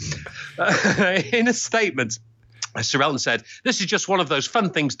 Anyway, in a statement, Sir Elton said, "This is just one of those fun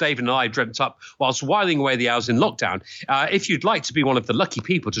things David and I dreamt up whilst whiling away the hours in lockdown. If you'd like to be one of the lucky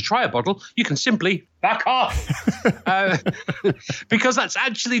people to try a bottle, you can simply back off." Because that's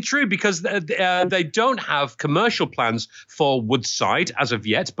actually true, because they don't have commercial plans for Woodside as of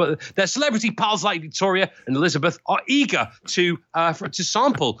yet, but their celebrity pals like Victoria and Elizabeth are eager to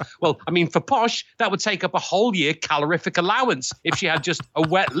sample. Well, I mean, for Posh, that would take up a whole year calorific allowance if she had just a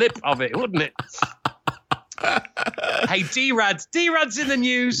wet lip of it, wouldn't it? Hey, D-Rad's in the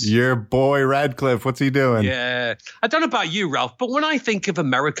news. Your boy Radcliffe, what's he doing? Yeah. I don't know about you, Ralph, but when I think of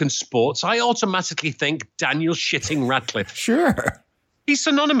American sports, I automatically think Daniel shitting Radcliffe. Sure. He's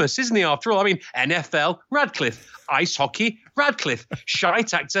synonymous, isn't he, after all? I mean, NFL, Radcliffe. Ice hockey, Radcliffe.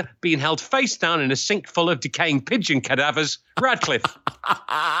 Shite actor being held face down in a sink full of decaying pigeon cadavers, Radcliffe.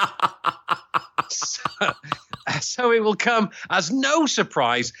 So it will come as no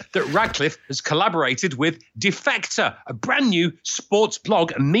surprise that Radcliffe has collaborated with Defector, a brand new sports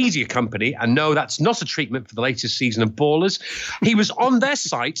blog and media company. And no, that's not a treatment for the latest season of Ballers. He was on their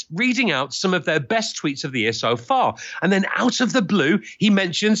site reading out some of their best tweets of the year so far. And then out of the blue, he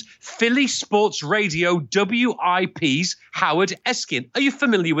mentions Philly Sports Radio WIP's Howard Eskin. Are you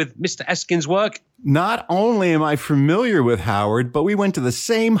familiar with Mr. Eskin's work? Not only am I familiar with Howard, but we went to the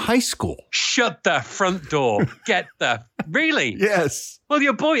same high school. Shut the front door. Really? Yes. Well,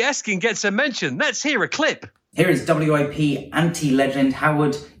 your boy Eskin gets a mention. Let's hear a clip. Here is WIP anti-legend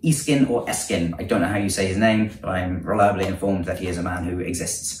Howard Eskin or Eskin. I don't know how you say his name, but I am reliably informed that he is a man who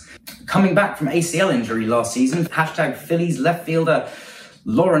exists. Coming back from ACL injury last season, hashtag Phillies left fielder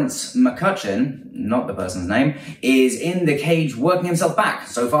Lawrence McCutcheon, not the person's name, is in the cage working himself back.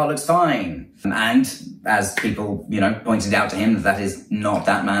 So far looks fine. And as people, pointed out to him, that is not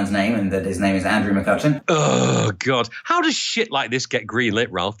that man's name and that his name is Andrew McCutcheon. Oh, God. How does shit like this get greenlit,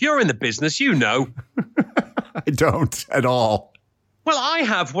 Ralph? You're in the business, you know. I don't at all. Well, I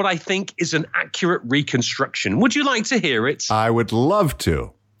have what I think is an accurate reconstruction. Would you like to hear it? I would love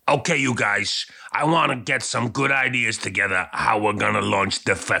to. Okay, you guys, I want to get some good ideas together how we're going to launch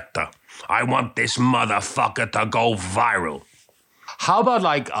Defector. I want this motherfucker to go viral. How about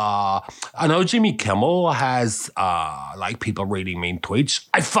I know Jimmy Kimmel has people reading mean tweets.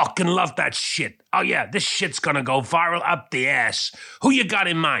 I fucking love that shit. Oh yeah, this shit's going to go viral up the ass. Who you got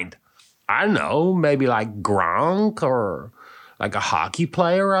in mind? I don't know, maybe like Gronk or like a hockey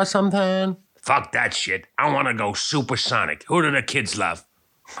player or something. Fuck that shit. I want to go supersonic. Who do the kids love?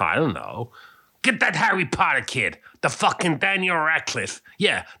 I don't know. Get that Harry Potter kid. The fucking Daniel Radcliffe.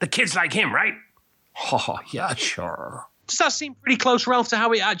 Yeah, the kid's like him, right? Oh, yeah, sure. Does that seem pretty close, Ralph, to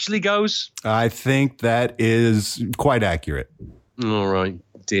how it actually goes? I think that is quite accurate. All right.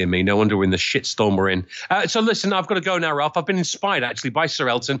 Dear me, no wonder we're in the shitstorm we're in. So listen, I've got to go now, Ralph. I've been inspired, actually, by Sir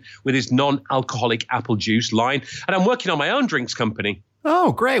Elton with his non-alcoholic apple juice line, and I'm working on my own drinks company.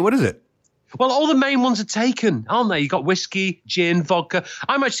 Oh, great. What is it? Well, all the main ones are taken, aren't they? You got whiskey, gin, vodka.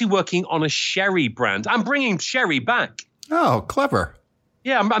 I'm actually working on a sherry brand. I'm bringing sherry back. Oh, clever.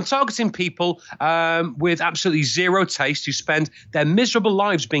 Yeah, I'm targeting people with absolutely zero taste who spend their miserable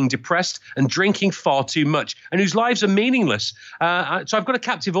lives being depressed and drinking far too much and whose lives are meaningless. So I've got a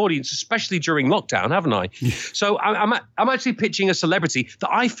captive audience, especially during lockdown, haven't I? So I'm actually pitching a celebrity that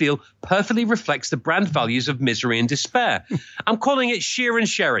I feel perfectly reflects the brand values of misery and despair. I'm calling it Sheer and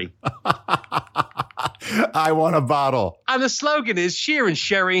Sherry. I want a bottle. And the slogan is Sheer and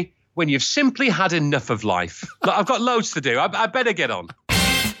Sherry when you've simply had enough of life. Look, I've got loads to do. I better get on.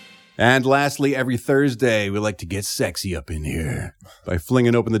 And lastly, every Thursday, we like to get sexy up in here by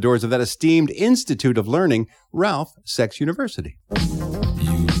flinging open the doors of that esteemed Institute of Learning, Ralph Sex University.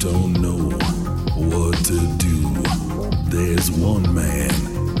 You don't know what to do. There's one man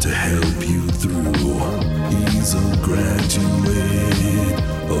to help you through. He's a graduate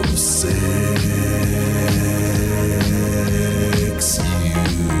of sex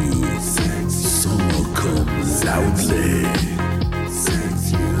youth. Summer comes loudly.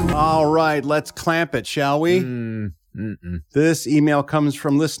 All right, let's clamp it, shall we? This email comes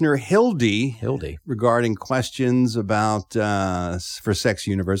from listener Hildy regarding questions about for Sex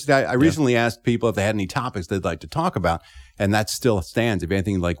University. I recently asked people if they had any topics they'd like to talk about, and that still stands. If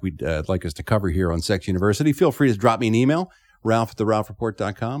anything like we'd like us to cover here on Sex University, feel free to drop me an email,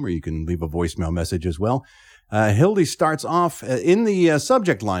 ralph@theralphreport.com, or you can leave a voicemail message as well. Hildy starts off in the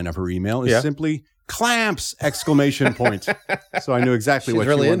subject line of her email is simply clamps! Exclamation point. So I knew exactly what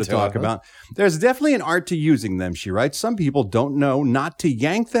really she wanted to talk about. There's definitely an art to using them, she writes. Some people don't know not to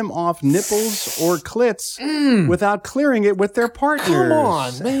yank them off nipples or clits without clearing it with their partners. Come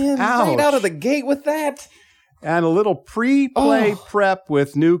on, man. Ouch. Right out of the gate with that. And a little pre-play prep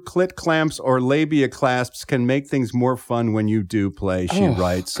with new clit clamps or labia clasps can make things more fun when you do play, she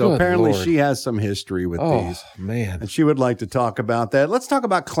writes. So apparently she has some history with these. Man. And she would like to talk about that. Let's talk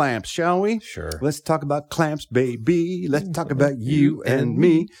about clamps, shall we? Sure. Let's talk about clamps, baby. Let's talk about you and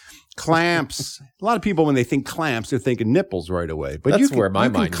me. Clamps. A lot of people, when they think clamps, they're thinking nipples right away. But That's you can, where my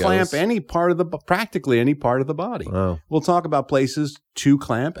you can mind clamp goes. any part of practically any part of the body. Wow. We'll talk about places to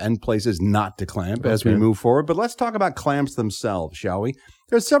clamp and places not to clamp as we Okay. move forward. But let's talk about clamps themselves, shall we?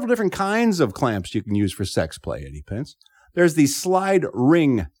 There's several different kinds of clamps you can use for sex play, Eddie Pence. There's the slide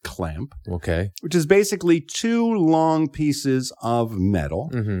ring clamp, which is basically two long pieces of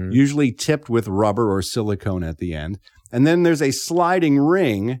metal, usually tipped with rubber or silicone at the end. And then there's a sliding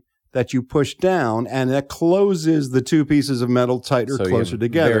ring that you push down, and that closes the two pieces of metal tighter, So you closer have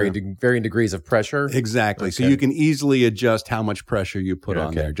together. Varying degrees of pressure. Exactly. So Okay. you can easily adjust how much pressure you put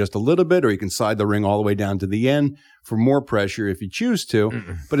on there. Just a little bit, or you can slide the ring all the way down to the end for more pressure if you choose to.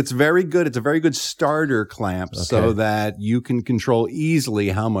 But it's very good. It's a very good starter clamp so that you can control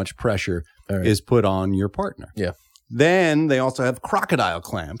easily how much pressure is put on your partner. Yeah. Then they also have crocodile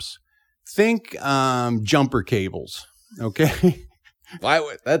clamps. Think jumper cables. Okay.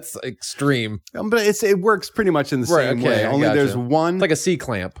 That's extreme. But it works pretty much in the same way. Only there's one. It's like a C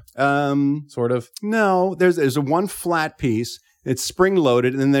clamp. Sort of. No, there's a one flat piece. It's spring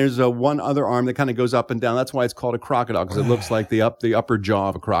loaded, and then there's a one other arm that kind of goes up and down. That's why it's called a crocodile, because it looks like the upper jaw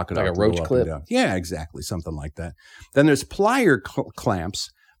of a crocodile. Like a roach Go up clip? and down. Yeah, exactly. Something like that. Then there's plier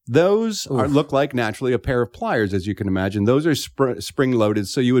clamps. Those look like naturally a pair of pliers, as you can imagine. Those are spring loaded.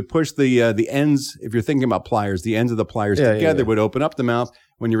 So you would push the ends, if you're thinking about pliers, the ends of the pliers together would open up the mouth.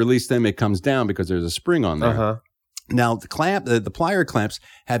 When you release them, it comes down because there's a spring on there. Now the plier clamps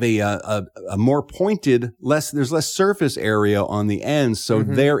have a more pointed, there's less surface area on the ends, so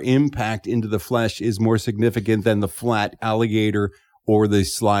their impact into the flesh is more significant than the flat alligator or the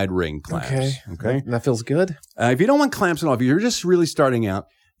slide ring clamps. Okay. That feels good. If you don't want clamps at all, if you're just really starting out,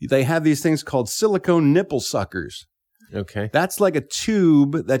 they have these things called silicone nipple suckers. Okay. That's like a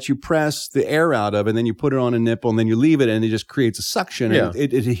tube that you press the air out of, and then you put it on a nipple, and then you leave it, and it just creates a suction. Yeah. And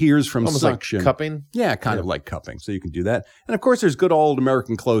it adheres from Almost suction. like cupping? Yeah, kind of like cupping. So you can do that. And of course, there's good old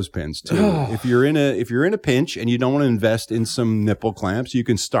American clothespins too. If you're in a pinch and you don't want to invest in some nipple clamps, you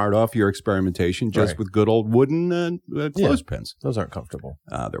can start off your experimentation just with good old wooden clothespins. Those aren't comfortable.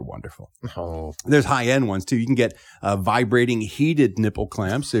 They're wonderful. Oh. There's high-end ones too. You can get vibrating heated nipple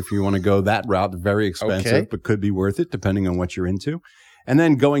clamps if you want to go that route. Very expensive, but could be worth it depending on what you're into. And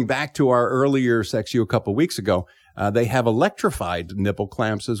then going back to our earlier sex you a couple weeks ago, they have electrified nipple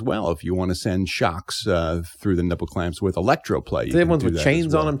clamps as well. If you want to send shocks through the nipple clamps with electroplay, Do they have ones with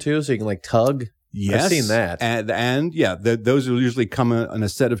chains on them too, so you can like tug? Yes, I've seen that. And yeah, those will usually come in a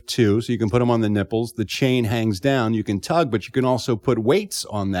set of 2, so you can put them on the nipples. The chain hangs down. You can tug, but you can also put weights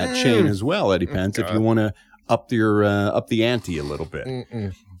on that chain as well, Eddie Pence, if you want to up the ante a little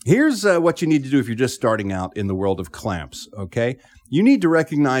bit. Here's what you need to do if you're just starting out in the world of clamps, okay? You need to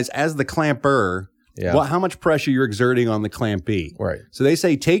recognize as the clamper how much pressure you're exerting on the clampee. Right. So they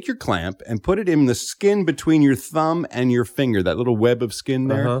say take your clamp and put it in the skin between your thumb and your finger, that little web of skin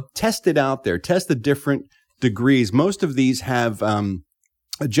there. Test it out there. Test the different degrees. Most of these have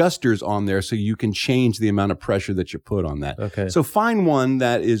adjusters on there so you can change the amount of pressure that you put on that. Okay. So find one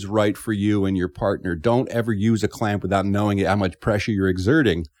that is right for you and your partner. Don't ever use a clamp without knowing how much pressure you're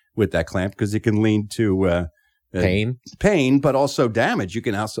exerting with that clamp, because it can lead to pain, but also damage. You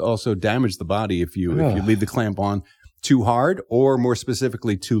can also damage the body if you leave the clamp on too hard, or more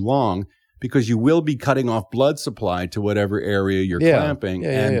specifically too long, because you will be cutting off blood supply to whatever area you're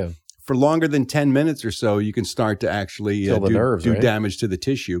clamping. For longer than 10 minutes or so, you can start to actually do damage to the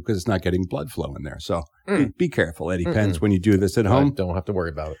tissue because it's not getting blood flow in there. So be careful, Eddie Pence, when you do this at home. Don't have to worry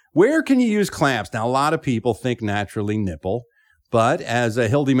about it. Where can you use clamps? Now, a lot of people think naturally nipple, but as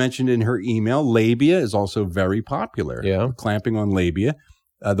Hildy mentioned in her email, labia is also very popular. Yeah. Clamping on labia.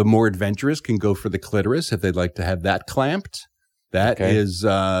 The more adventurous can go for the clitoris if they'd like to have that clamped. That is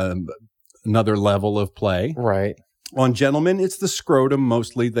another level of play. Right. On gentlemen, it's the scrotum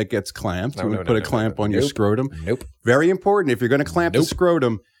mostly that gets clamped. You would put a clamp on your scrotum. Nope. Very important. If you're going to clamp the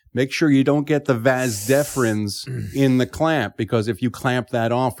scrotum, make sure you don't get the vas deferens in the clamp, because if you clamp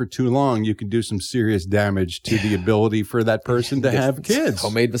that off for too long, you can do some serious damage to the ability for that person to have kids.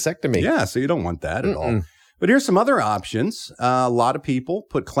 Homemade vasectomy. Yeah, so you don't want that at all. But here's some other options. A lot of people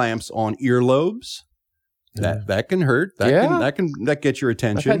put clamps on earlobes. That can hurt. That gets your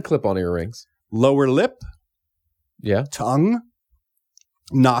attention. I've had clip-on earrings. Lower lip. Yeah. Tongue,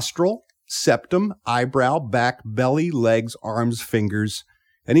 nostril, septum, eyebrow, back, belly, legs, arms, fingers,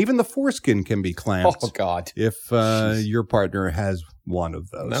 and even the foreskin can be clamped. Oh, God. If your partner has one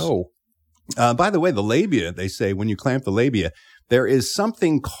of those. No. By the way, the labia, they say when you clamp the labia, there is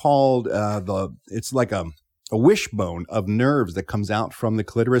something called it's like a wishbone of nerves that comes out from the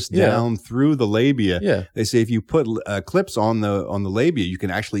clitoris down through the labia. Yeah. They say if you put clips on the labia, you can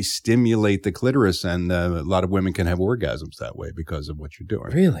actually stimulate the clitoris, and a lot of women can have orgasms that way because of what you're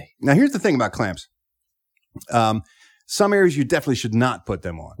doing. Really? Now, here's the thing about clamps. Some areas you definitely should not put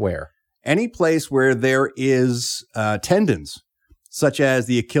them on. Where? Any place where there is tendons, such as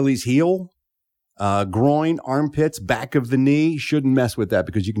the Achilles heel, groin, armpits, back of the knee, shouldn't mess with that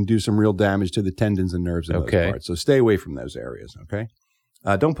because you can do some real damage to the tendons and nerves in those parts. So stay away from those areas, okay?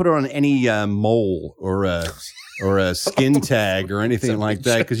 Don't put it on any mole or a skin tag or anything like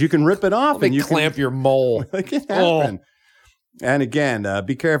that, because you can rip it off and you clamp your mole. It can happen. And again,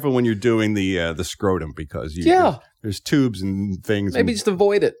 be careful when you're doing the scrotum, because there's tubes and things. Maybe just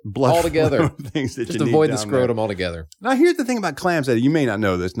avoid it altogether. Things that just you need avoid the down scrotum there. altogether. Now, here's the thing about clamps, Eddie. You may not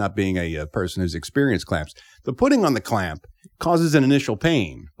know this, not being a person who's experienced clamps. The putting on the clamp causes an initial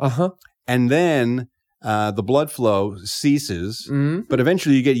pain. And then the blood flow ceases, but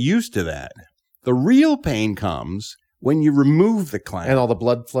eventually you get used to that. The real pain comes when you remove the clamp. And all the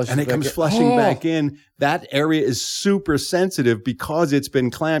blood flushes and it back comes in. flushing back in. That area is super sensitive because it's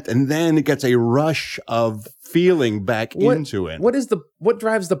been clamped, and then it gets a rush of feeling back into it. What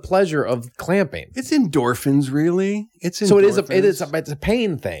drives the pleasure of clamping? It's endorphins, really. It's a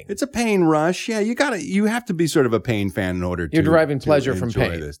pain thing. It's a pain rush. Yeah, you have to be sort of a pain fan in order to. You're deriving pleasure from enjoy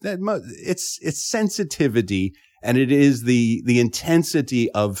pain. This. It's sensitivity, and it is the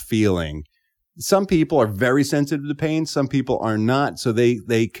intensity of feeling. Some people are very sensitive to pain. Some people are not. So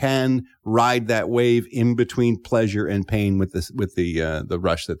they can ride that wave in between pleasure and pain with the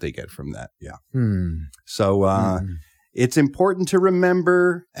rush that they get from that. Yeah. So it's important to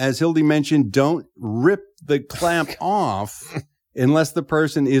remember, as Hildy mentioned, don't rip the clamp off unless the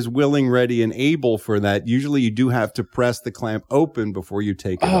person is willing, ready, and able for that. Usually you do have to press the clamp open before you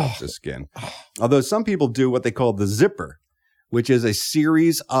take it off the skin. Although some people do what they call the zipper, which is a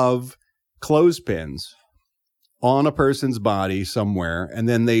series of clothespins on a person's body somewhere, and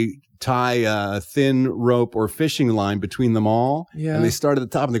then they tie a thin rope or fishing line between them all, and they start at the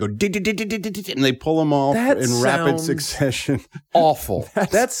top and they go and they pull them off in rapid succession. Awful.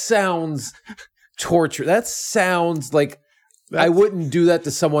 That sounds torture. That sounds like I wouldn't do that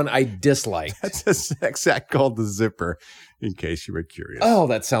to someone I dislike. That's a sex act called the zipper, in case you were curious. Oh,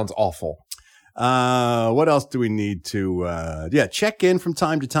 that sounds awful. What else do we need to, check in from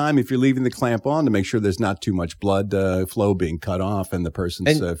time to time if you're leaving the clamp on to make sure there's not too much blood flow being cut off and the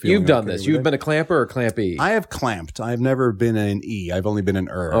person's And feeling you've done okay this. with You've it. been a clamper or clampee? I have clamped. I've never been an E. I've only been an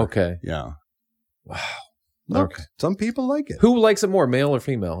Okay. Yeah. Wow. Look, Okay. some people like it. Who likes it more, male or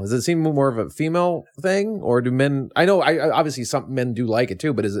female? Does it seem more of a female thing, or do men? I know, obviously some men do like it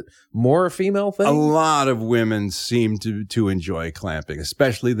too, but is it more a female thing? A lot of women seem to enjoy clamping,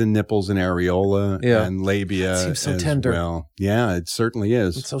 especially the nipples and areola and labia. It seems so as tender. Well. Yeah, it certainly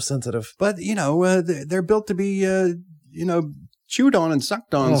is. It's so sensitive. But, they're built to be, chewed on and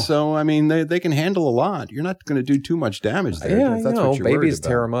sucked on. Oh. So, I mean, they can handle a lot. You're not going to do too much damage there. Yeah, if that's I know. what you're worried Babies about.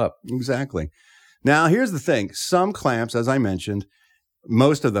 tear them up. Exactly. Now, here's the thing. Some clamps, as I mentioned,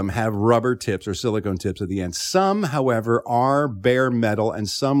 most of them have rubber tips or silicone tips at the end. Some, however, are bare metal, and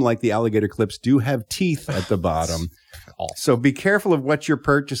some, like the alligator clips, do have teeth at the bottom. So be careful of what you're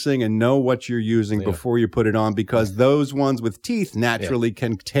purchasing and know what you're using before you put it on, because those ones with teeth naturally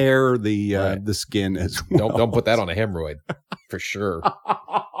can tear the skin as well. Don't put that on a hemorrhoid, for sure.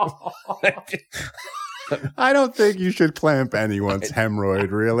 I don't think you should clamp anyone's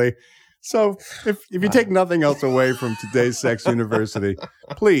hemorrhoid, really. So if you take nothing else away from today's Sex University,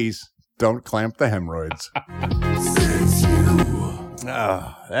 please don't clamp the hemorrhoids.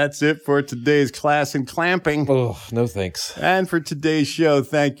 That's it for today's class in clamping. Oh, no thanks. And for today's show,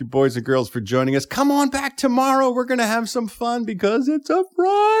 thank you, boys and girls, for joining us. Come on back tomorrow. We're going to have some fun because it's a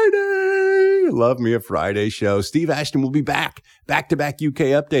Friday. Love me a Friday show. Steve Ashton will be back-to-back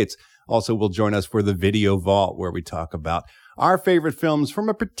UK updates. Also, will join us for the Video Vault, where we talk about our favorite films from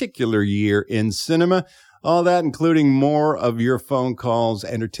a particular year in cinema. All that, including more of your phone calls,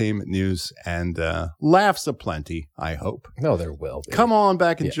 entertainment news, and laughs aplenty, I hope. No, there will be. Come on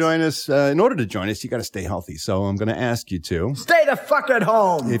back and join us. In order to join us, you got to stay healthy. So I'm going to ask you to. Stay the fuck at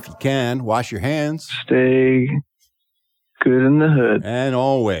home. If you can, wash your hands. Stay good in the hood. And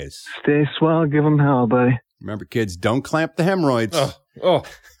always. Stay swell. Give them hell, buddy. Remember, kids, don't clamp the hemorrhoids. Oh,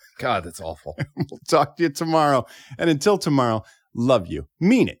 God, that's awful. We'll talk to you tomorrow. And until tomorrow, love you.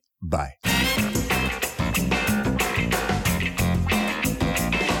 Mean it. Bye.